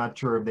ground, but I'm not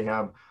sure if they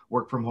have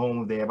work from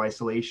home, if they have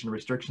isolation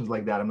restrictions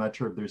like that. I'm not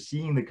sure if they're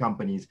seeing the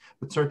companies,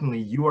 but certainly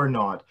you are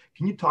not.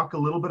 Can you talk a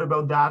little bit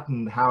about that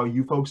and how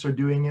you folks are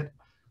doing it?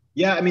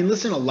 Yeah, I mean,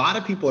 listen, a lot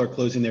of people are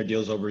closing their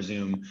deals over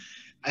Zoom.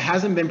 It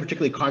hasn't been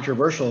particularly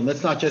controversial, and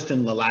that's not just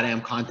in the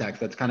LATAM context,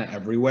 that's kind of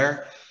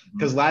everywhere.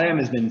 Because LATAM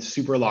has been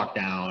super locked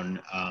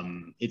down.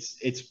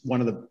 It's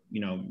one of the,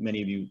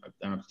 many of you, I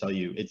don't have to tell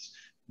you, it's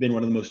been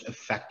one of the most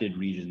affected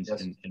regions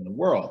in the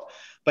world.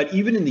 But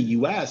even in the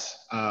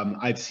US,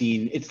 I've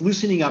seen it's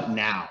loosening up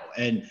now.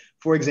 And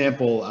for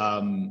example,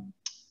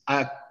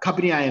 a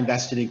company I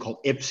invested in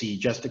called Ipsy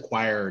just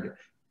acquired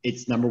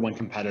its #1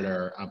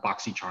 competitor,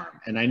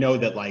 BoxyCharm. And I know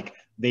that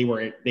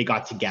they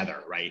got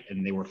together, right?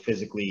 And they were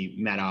physically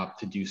met up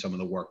to do some of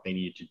the work they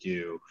needed to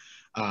do.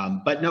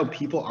 But no,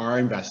 people are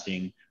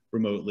investing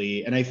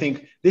remotely. And I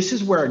think this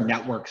is where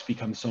networks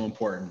become so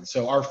important.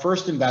 So our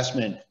first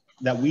investment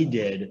that we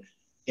did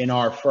in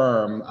our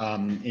firm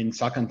in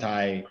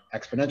Sacantai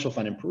Exponential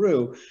Fund in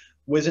Peru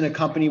was in a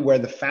company where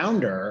the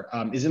founder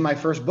is in my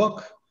first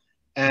book.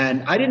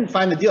 And I didn't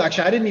find the deal.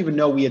 Actually, I didn't even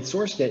know we had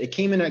sourced it. It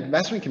came in an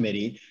investment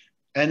committee.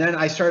 And then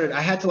I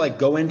had to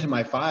go into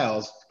my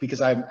files because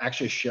I'm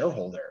actually a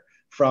shareholder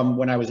from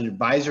when I was an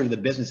advisor to the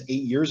business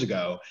 8 years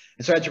ago.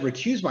 And so I had to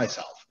recuse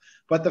myself.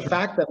 But the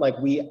fact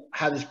that we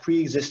had this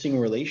pre-existing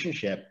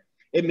relationship,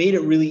 it made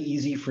it really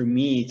easy for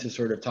me to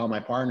sort of tell my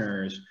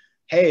partners,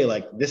 hey,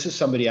 this is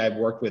somebody I've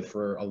worked with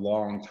for a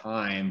long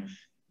time.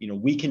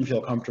 We can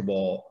feel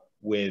comfortable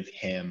with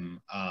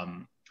him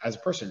as a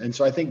person. And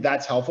so I think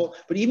that's helpful.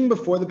 But even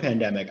before the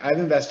pandemic, I've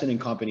invested in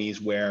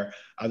companies where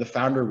the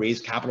founder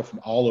raised capital from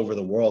all over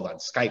the world on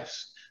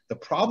Skypes. The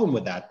problem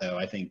with that, though,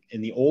 I think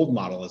in the old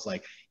model is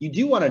you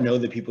do want to know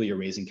the people you're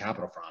raising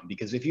capital from,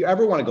 because if you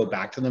ever want to go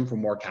back to them for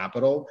more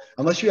capital,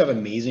 unless you have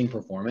amazing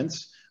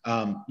performance,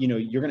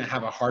 you're going to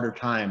have a harder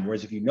time.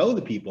 Whereas if you know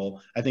the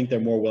people, I think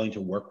they're more willing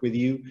to work with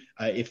you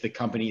if the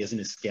company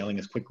isn't scaling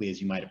as quickly as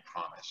you might have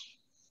promised.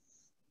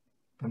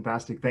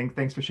 Fantastic.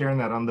 Thanks for sharing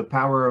that on the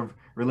power of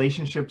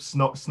relationships,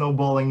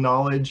 snowballing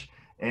knowledge,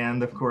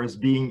 and of course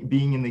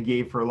being in the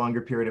game for a longer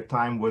period of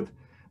time with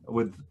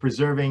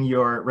preserving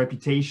your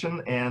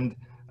reputation and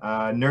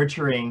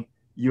nurturing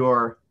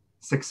your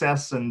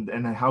success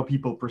and how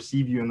people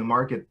perceive you in the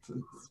market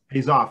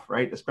pays off,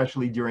 right?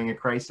 Especially during a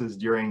crisis,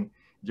 during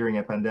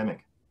a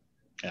pandemic.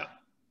 Yeah.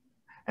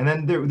 And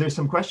then there's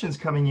some questions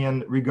coming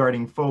in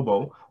regarding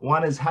FOBO.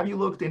 One is, have you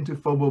looked into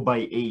FOBO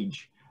by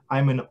age?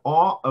 I'm in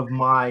awe of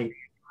my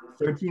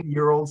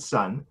 13-year-old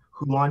son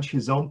who launched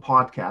his own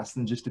podcast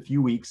in just a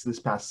few weeks this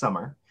past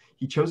summer.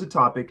 He chose a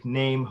topic,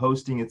 name,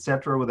 hosting,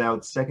 etc.,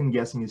 without second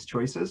guessing his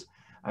choices.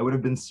 I would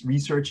have been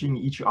researching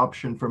each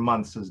option for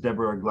months, says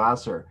Deborah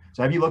Glasser.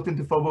 So have you looked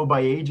into FOMO by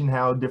age and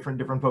how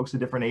different folks at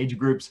different age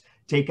groups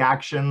take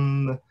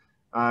action,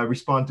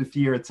 respond to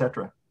fear,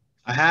 etc.?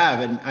 I have,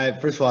 and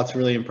first of all, it's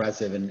really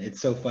impressive, and it's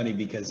so funny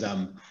because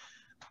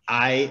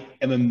I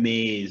am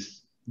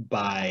amazed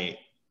by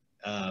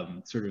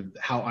sort of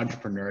how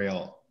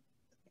entrepreneurial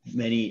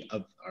many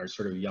of our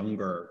sort of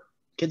younger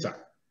kids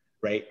are,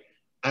 right?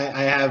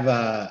 I have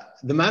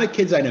the amount of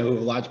kids I know who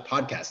have launched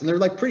podcasts, and they're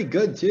like pretty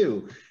good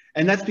too.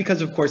 And that's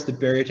because, of course, the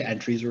barrier to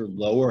entries are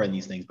lower in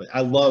these things. But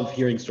I love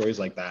hearing stories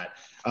like that.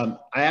 I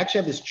actually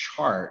have this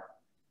chart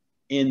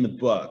in the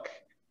book,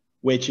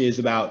 which is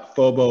about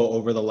FOBO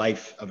over the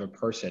life of a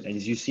person. And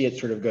as you see, it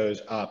sort of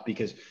goes up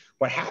because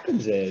what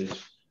happens is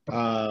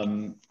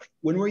when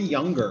we're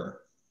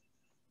younger,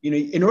 you know,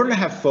 in order to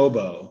have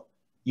FOBO,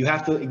 you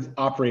have to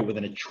operate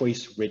within a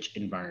choice-rich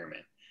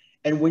environment.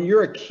 And when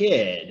you're a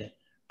kid,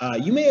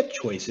 you may have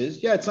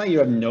choices. Yeah, it's not you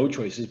have no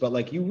choices, but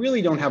like you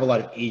really don't have a lot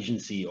of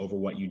agency over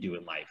what you do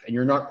in life, and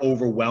you're not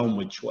overwhelmed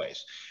with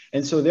choice.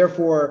 And so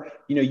therefore,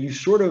 you know, you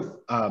sort of,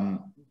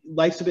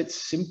 life's a bit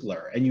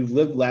simpler, and you've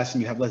lived less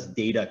and you have less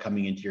data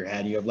coming into your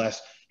head. You have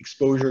less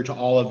exposure to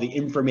all of the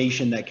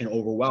information that can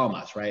overwhelm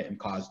us, right? And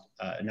cause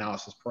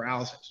analysis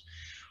paralysis.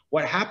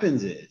 What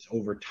happens is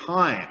over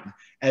time,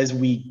 as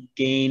we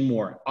gain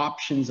more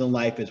options in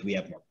life, as we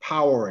have more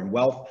power and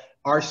wealth,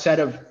 our set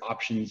of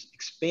options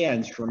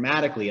expands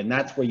dramatically. And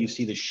that's where you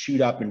see the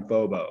shoot up in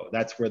FOBO.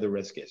 That's where the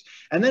risk is.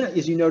 And then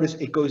as you notice,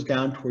 it goes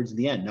down towards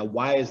the end. Now,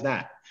 why is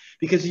that?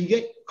 Because as you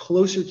get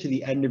closer to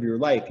the end of your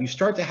life, you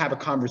start to have a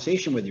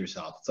conversation with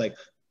yourself. It's like,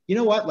 you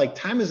know what? Like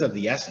time is of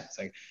the essence.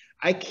 Like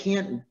I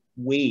can't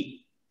wait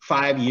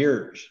 5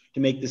 years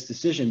to make this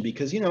decision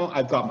because, you know,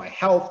 I've got my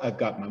health, I've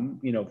got my,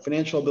 you know,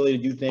 financial ability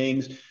to do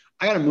things.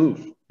 I got to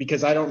move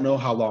because I don't know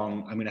how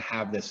long I'm going to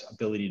have this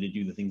ability to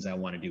do the things I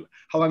want to do,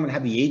 how long I'm going to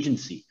have the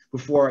agency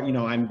before, you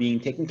know, I'm being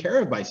taken care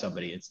of by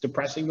somebody. It's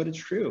depressing, but it's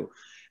true.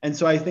 And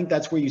so I think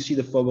that's where you see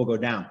the FOBO go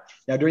down.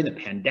 Now, during the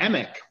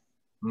pandemic,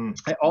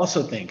 I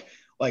also think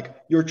like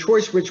your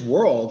choice-rich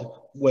world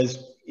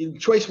was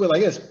choice with, I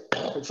guess,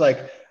 it's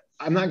like,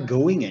 I'm not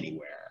going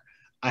anywhere.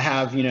 I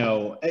have, you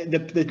know,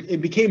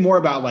 it became more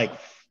about like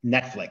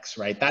Netflix,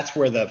 right? That's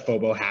where the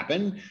FOBO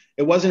happened.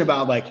 It wasn't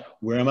about like,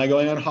 where am I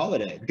going on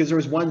holiday? Because there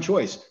was one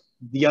choice,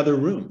 the other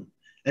room.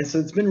 And so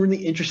it's been really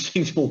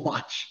interesting to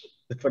watch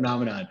the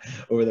phenomenon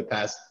over the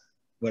past,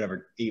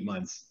 whatever, 8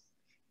 months.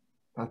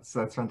 That's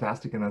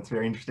fantastic. And that's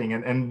very interesting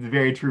and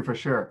very true for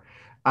sure.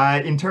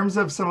 In terms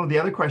of some of the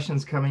other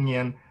questions coming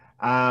in,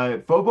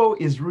 FOBO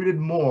is rooted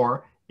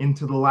more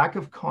into the lack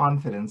of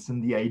confidence in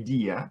the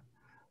idea,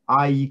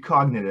 i.e.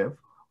 cognitive,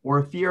 or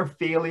a fear of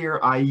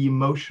failure, i.e.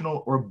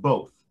 emotional, or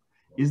both?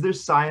 Is there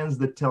science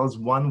that tells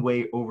one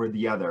way over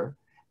the other?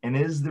 And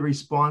is the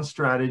response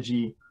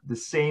strategy the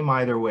same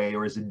either way,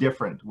 or is it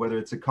different, whether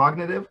it's a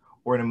cognitive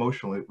or an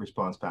emotional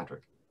response,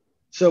 Patrick?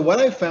 So what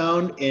I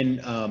found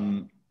in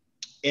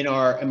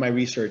my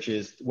research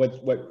is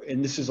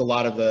and this is a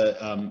lot of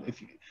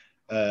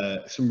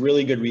the some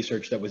really good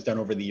research that was done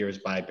over the years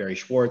by Barry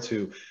Schwartz,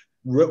 who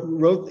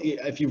wrote,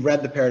 if you've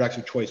read The Paradox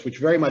of Choice, which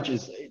very much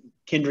is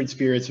kindred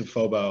spirits of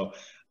FOBO.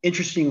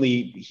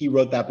 Interestingly, he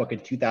wrote that book in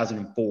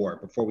 2004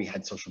 before we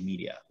had social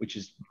media, which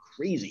is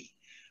crazy,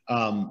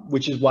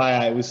 which is why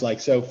I was like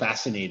so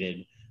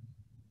fascinated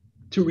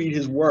to read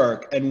his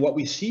work. And what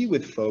we see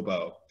with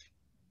FOBO,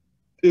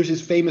 there's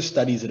these famous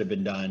studies that have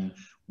been done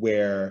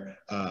where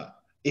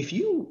if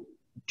you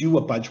do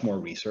a bunch more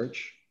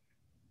research,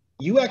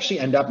 you actually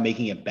end up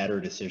making a better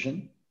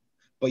decision,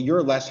 but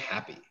you're less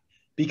happy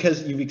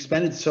because you've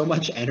expended so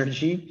much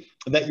energy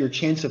that your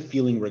chance of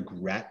feeling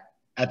regret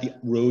at the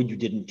road you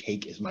didn't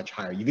take is much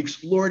higher. You've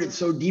explored it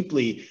so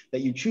deeply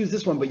that you choose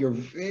this one, but you're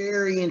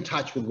very in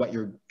touch with what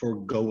you're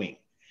foregoing.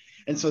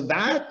 And so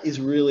that is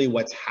really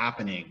what's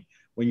happening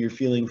when you're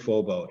feeling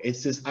FOBO.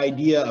 It's this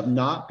idea of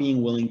not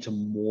being willing to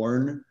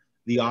mourn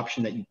the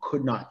option that you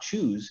could not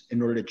choose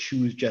in order to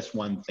choose just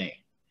one thing.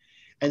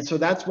 And so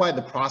that's why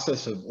the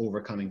process of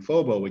overcoming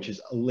FOBO, which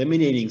is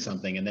eliminating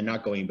something and then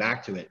not going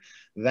back to it,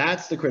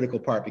 that's the critical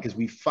part, because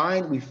we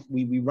find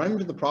we run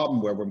into the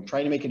problem where we're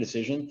trying to make a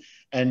decision,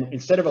 and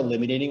instead of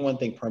eliminating one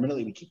thing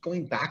permanently, we keep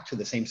going back to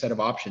the same set of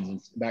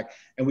options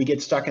and we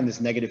get stuck in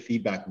this negative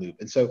feedback loop.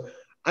 And so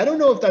I don't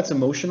know if that's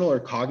emotional or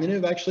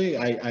cognitive,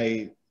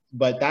 actually,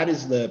 but that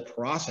is the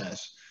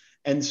process.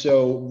 And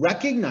so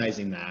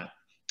recognizing that,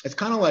 it's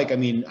kind of like, I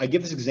mean, I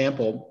give this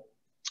example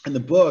in the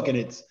book, and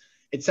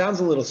it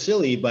sounds a little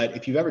silly, but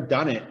if you've ever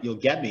done it, you'll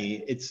get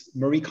me. It's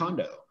Marie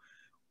Kondo.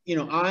 You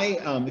know,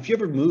 if you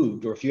ever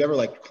moved or if you ever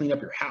like clean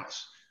up your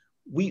house,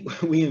 we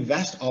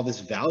invest all this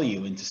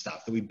value into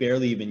stuff that we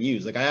barely even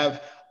use. Like I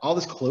have all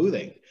this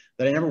clothing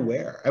that I never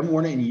wear. I haven't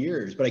worn it in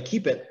years, but I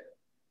keep it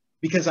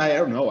because I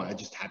don't know, I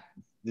just have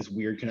this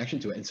weird connection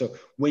to it. And so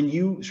when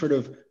you sort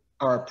of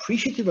are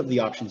appreciative of the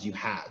options you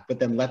have, but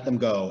then let them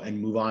go and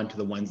move on to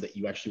the ones that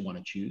you actually want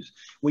to choose,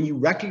 when you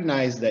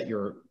recognize that you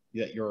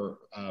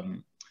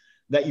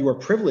are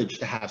privileged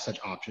to have such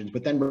options,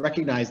 but then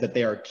recognize that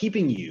they are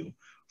keeping you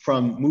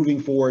from moving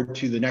forward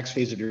to the next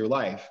phase of your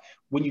life.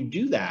 When you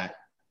do that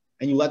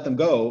and you let them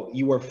go,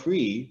 you are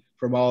free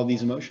from all of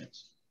these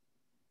emotions.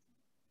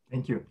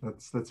 Thank you.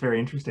 That's very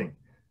interesting.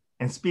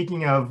 And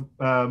speaking of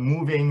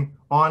moving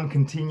on,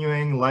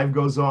 continuing, life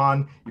goes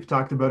on. You've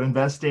talked about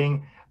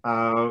investing.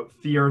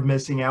 Fear of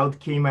Missing Out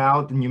came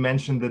out, and you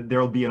mentioned that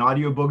there'll be an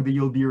audiobook that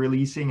you'll be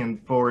releasing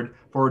and forward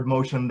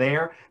motion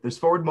there. There's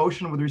forward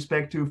motion with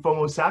respect to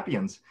FOMO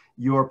Sapiens,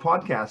 your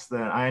podcast.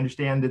 I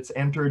understand it's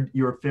entered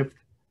your fifth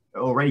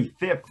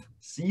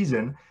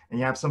season, and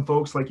you have some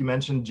folks, like you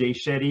mentioned, Jay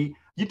Shetty.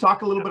 You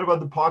talk a little bit about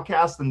the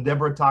podcast, and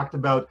Deborah talked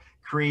about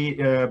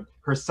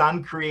her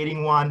son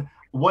creating one.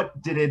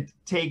 What did it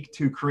take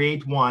to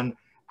create one?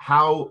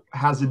 How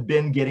has it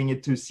been getting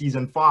it to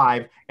season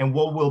 5? And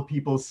what will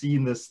people see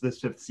in this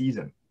fifth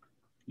season?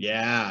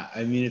 Yeah,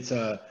 I mean,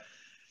 so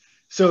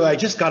I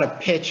just got a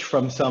pitch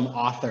from some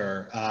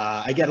author.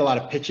 I get a lot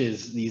of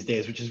pitches these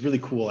days, which is really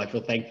cool. I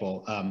feel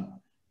thankful.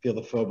 Feel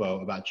the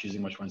FOBO about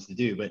choosing which ones to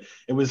do. But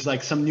it was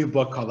like some new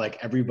book called like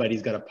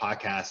Everybody's Got a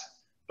Podcast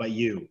But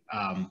You.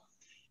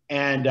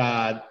 And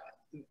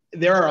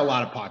there are a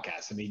lot of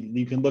podcasts. I mean,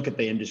 you can look at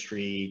the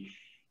industry.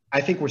 I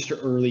think we're still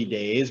early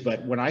days,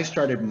 but when I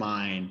started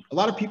mine, a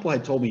lot of people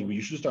had told me, well,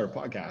 you should start a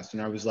podcast.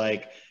 And I was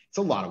like, it's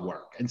a lot of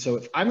work. And so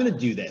if I'm going to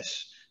do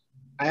this,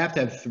 I have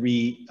to have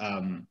 3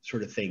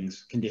 sort of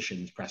things,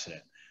 conditions,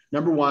 precedent.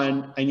 Number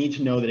 1, I need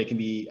to know that it can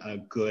be a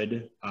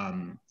good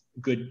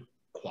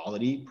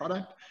quality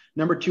product.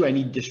 Number 2, I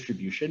need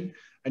distribution.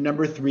 And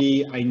number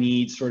 3, I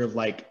need sort of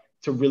like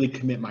to really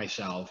commit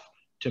myself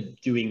to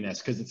doing this,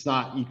 because it's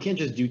not, you can't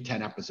just do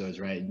 10 episodes,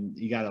 right?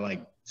 You got to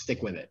like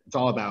stick with it. It's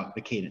all about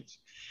the cadence.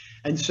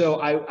 And so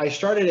I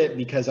started it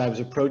because I was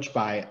approached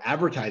by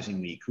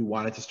Advertising Week, who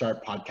wanted to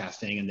start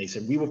podcasting, and they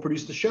said, we will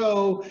produce the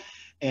show,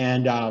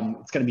 and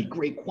it's going to be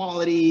great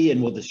quality,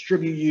 and we'll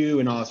distribute you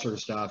and all that sort of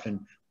stuff.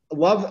 And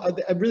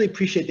I really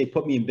appreciate they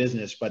put me in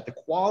business, but the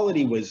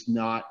quality was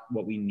not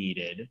what we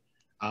needed.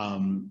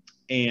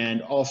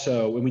 And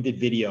also when we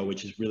did video,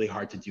 which is really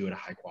hard to do at a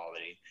high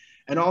quality.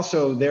 And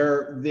also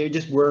they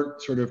just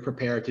weren't sort of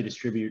prepared to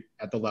distribute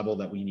at the level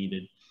that we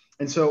needed.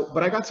 And so,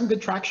 but I got some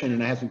good traction,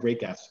 and I had some great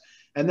guests.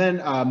 And then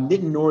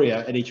Nitin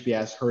Noria at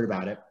HBS heard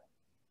about it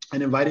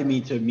and invited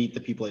me to meet the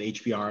people at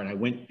HBR. And I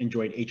went and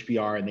joined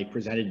HBR, and they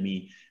presented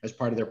me as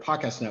part of their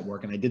podcast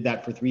network. And I did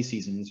that for 3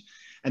 seasons.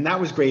 And that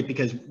was great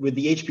because with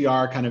the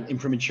HBR kind of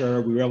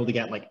imprimatur, we were able to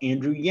get like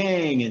Andrew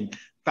Yang and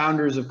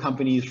founders of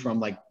companies from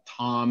like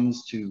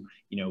Tom's to,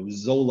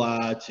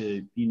 Zola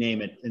to you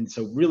name it. And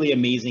so really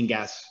amazing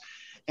guests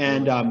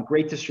and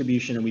great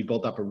distribution. And we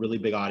built up a really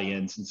big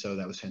audience. And so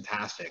that was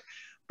fantastic.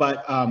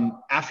 But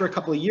after a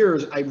couple of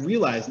years, I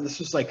realized, and this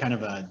was like kind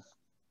of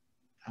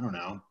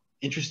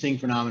interesting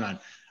phenomenon.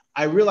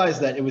 I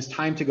realized that it was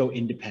time to go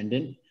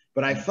independent,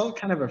 but I felt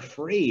kind of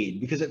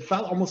afraid because it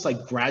felt almost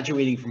like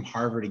graduating from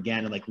Harvard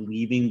again and like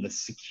leaving the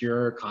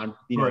secure,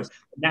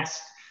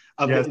 nest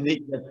of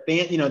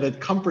the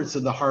comforts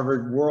of the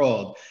Harvard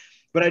world.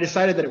 But I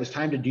decided that it was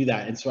time to do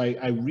that. And so I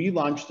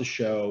relaunched the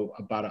show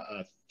about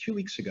 2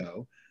 weeks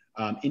ago.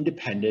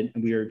 Independent,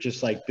 and we are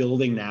just like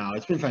building now.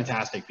 It's been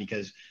fantastic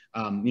because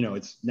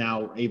it's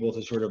now able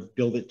to sort of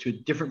build it to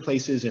different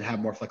places and have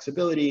more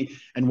flexibility.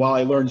 And while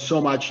I learned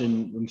so much,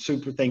 and I'm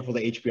super thankful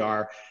to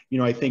HBR,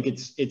 I think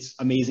it's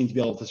amazing to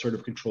be able to sort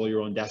of control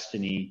your own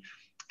destiny.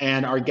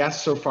 And our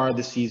guests so far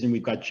this season,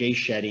 we've got Jay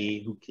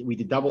Shetty, who we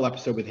did double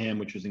episode with him,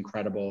 which was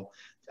incredible.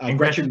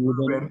 Gretchen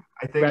Rubin,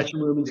 Gretchen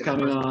Rubin's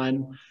coming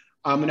on.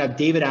 I'm going to have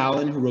David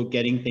Allen, who wrote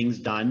Getting Things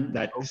Done,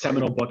 that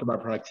seminal book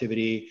about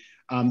productivity.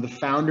 The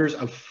founders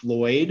of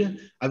Floyd.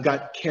 I've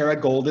got Kara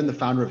Golden, the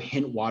founder of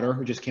Hint Water,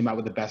 who just came out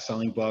with a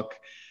best-selling book.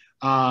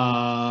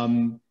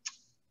 And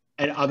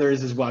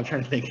others as well. I'm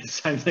trying to think.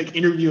 I'm like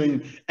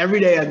interviewing every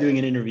day. I'm doing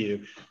an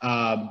interview,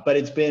 but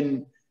it's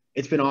been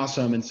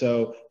awesome. And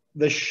so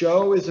the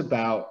show is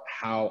about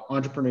how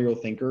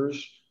entrepreneurial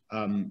thinkers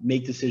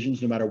make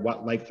decisions no matter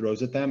what life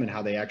throws at them and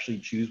how they actually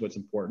choose what's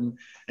important.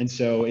 And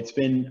so it's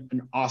been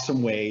an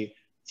awesome way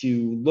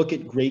to look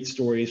at great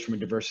stories from a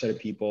diverse set of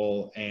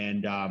people.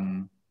 And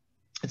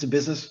it's a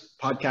business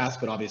podcast,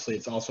 but obviously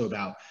it's also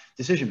about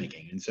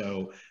decision-making. And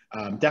so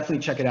definitely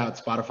check it out,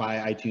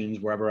 Spotify,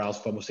 iTunes, wherever else,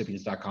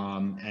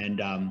 FOMOsapiens.com,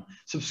 and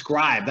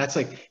subscribe. That's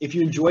like, if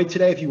you enjoyed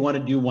today, if you want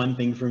to do one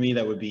thing for me,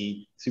 that would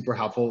be super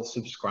helpful,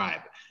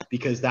 subscribe,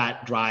 because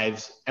that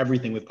drives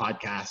everything with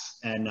podcasts.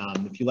 And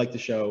if you like the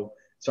show,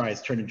 sorry,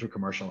 it's turned into a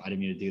commercial. I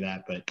didn't mean to do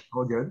that, but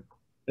all good.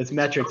 It's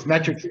metrics,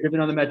 driven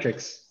on the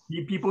metrics.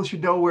 People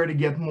should know where to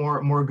get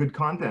more good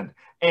content.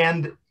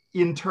 And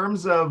in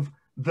terms of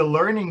the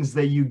learnings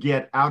that you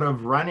get out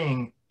of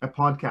running a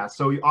podcast,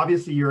 so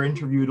obviously you're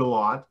interviewed a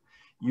lot,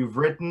 you've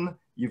written,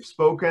 you've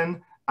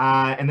spoken,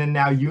 and then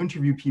now you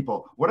interview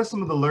people. What are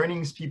some of the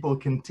learnings people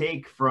can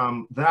take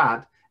from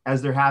that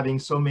as they're having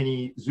so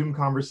many Zoom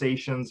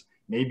conversations?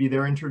 Maybe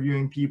they're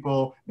interviewing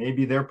people,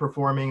 maybe they're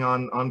performing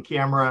on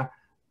camera.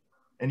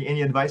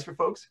 Any advice for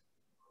folks?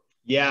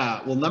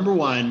 Yeah, well, number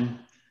one,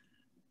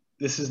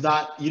 this is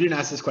not, you didn't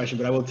ask this question,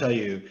 but I will tell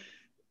you,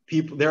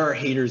 there are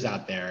haters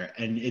out there,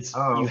 and you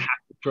have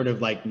to sort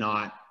of like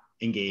not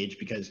engage,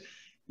 because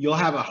you'll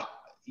have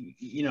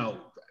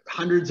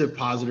hundreds of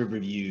positive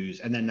reviews,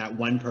 and then that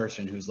one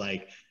person who's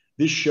like,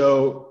 this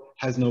show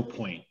has no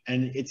point.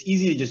 And it's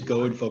easy to just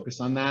go and focus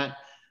on that.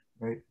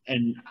 Right.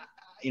 And,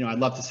 I'd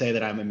love to say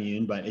that I'm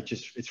immune, but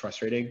it's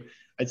frustrating.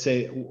 I'd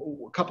say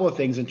a couple of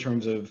things in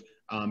terms of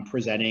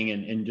presenting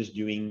and just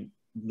living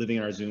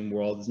in our Zoom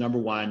world is, number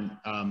one,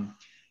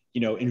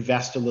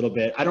 invest a little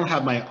bit. I don't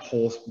have my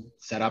whole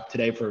setup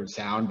today for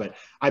sound, but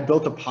I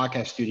built a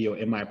podcast studio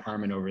in my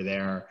apartment over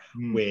there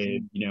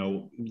with,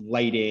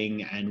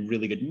 lighting and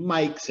really good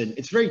mics, and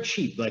it's very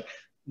cheap. Like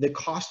the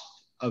cost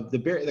of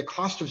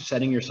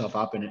setting yourself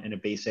up in a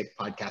basic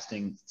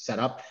podcasting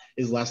setup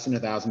is less than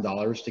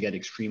 $1,000 to get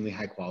extremely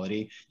high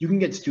quality. You can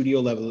get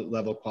studio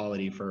level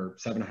quality for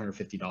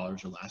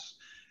 $750 or less.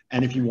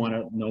 And if you want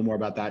to know more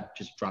about that,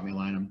 just drop me a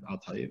line. I'll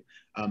tell you.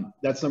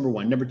 That's number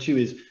one. Number two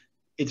is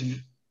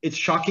it's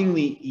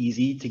shockingly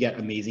easy to get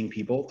amazing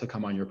people to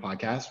come on your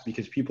podcast,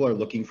 because people are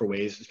looking for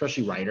ways,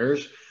 especially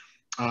writers.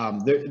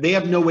 They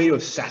have no way to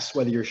assess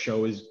whether your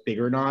show is big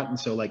or not. And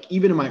so like,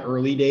 even in my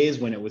early days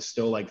when it was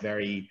still like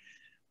very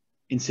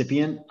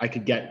incipient, I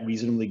could get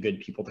reasonably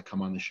good people to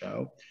come on the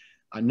show.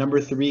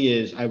 Number three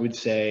is, I would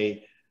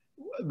say,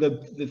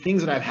 the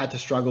things that I've had to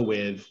struggle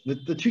with,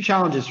 the two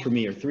challenges for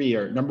me, or three,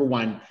 are, number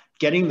one,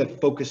 getting the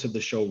focus of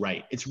the show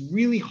right. It's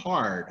really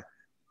hard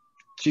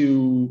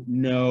to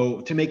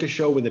make a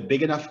show with a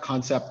big enough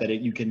concept that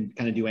you can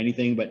kind of do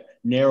anything, but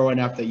narrow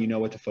enough that you know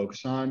what to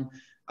focus on.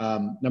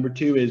 Number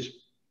two is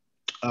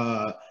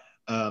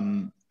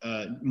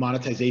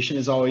monetization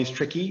is always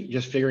tricky,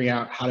 just figuring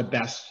out how to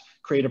best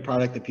create a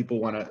product that people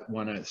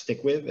want to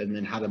stick with, and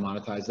then how to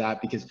monetize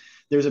that, because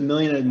there's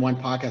 1,000,001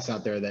 podcasts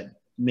out there that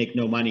make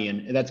no money,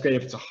 and that's great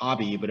if it's a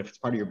hobby, but if it's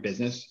part of your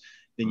business,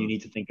 then you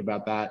need to think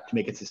about that to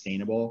make it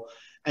sustainable.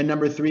 And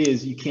number three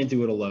is, you can't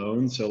do it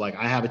alone. So like,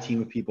 I have a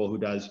team of people who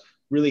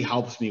really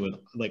helps me with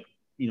like,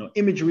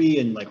 imagery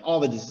and like all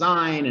the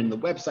design and the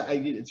website.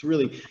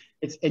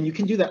 And you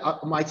can do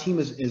that. My team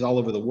is all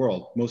over the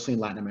world, mostly in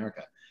Latin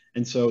America.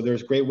 And so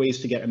there's great ways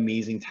to get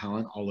amazing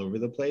talent all over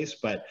the place.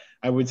 But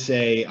I would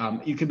say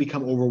you can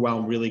become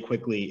overwhelmed really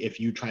quickly if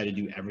you try to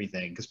do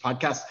everything, because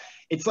podcasts,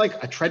 it's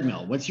like a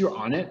treadmill. Once you're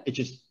on it, it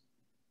just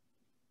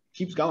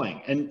keeps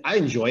going. And I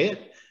enjoy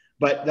it.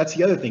 But that's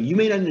the other thing. You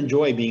may not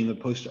enjoy being the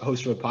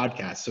host of a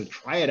podcast. So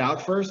try it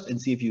out first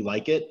and see if you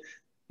like it,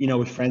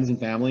 with friends and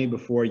family,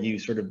 before you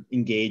sort of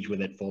engage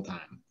with it full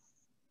time.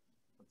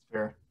 That's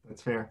fair.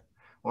 That's fair.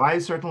 Well, I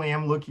certainly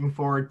am looking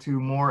forward to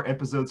more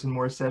episodes and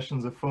more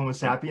sessions of FOMO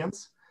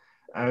Sapiens.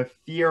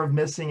 Fear of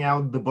Missing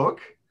Out, the book,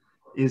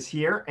 is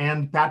here.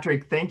 And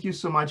Patrick, thank you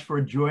so much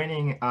for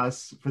joining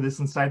us for this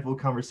insightful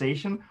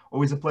conversation.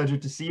 Always a pleasure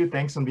to see you.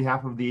 Thanks on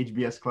behalf of the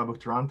HBS Club of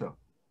Toronto.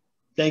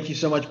 Thank you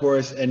so much,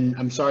 Boris. And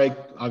I'm sorry,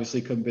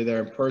 obviously couldn't be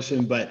there in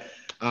person, but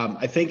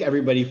I thank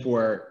everybody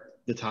for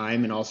the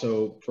time, and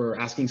also for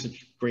asking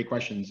such great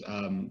questions.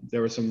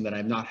 There were some that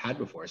I've not had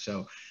before.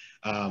 So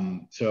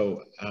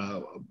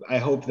I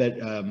hope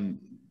that,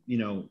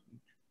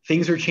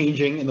 things are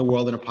changing in the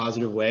world in a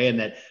positive way, and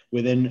that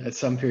within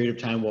some period of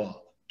time,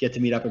 we'll get to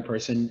meet up in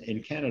person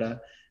in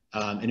Canada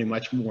in a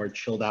much more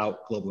chilled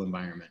out global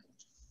environment.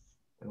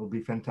 It will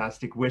be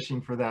fantastic. Wishing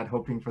for that,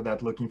 hoping for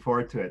that, looking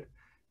forward to it.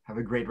 Have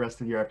a great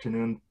rest of your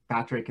afternoon,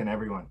 Patrick, and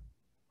everyone.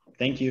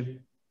 Thank you.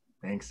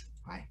 Thanks.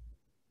 Bye.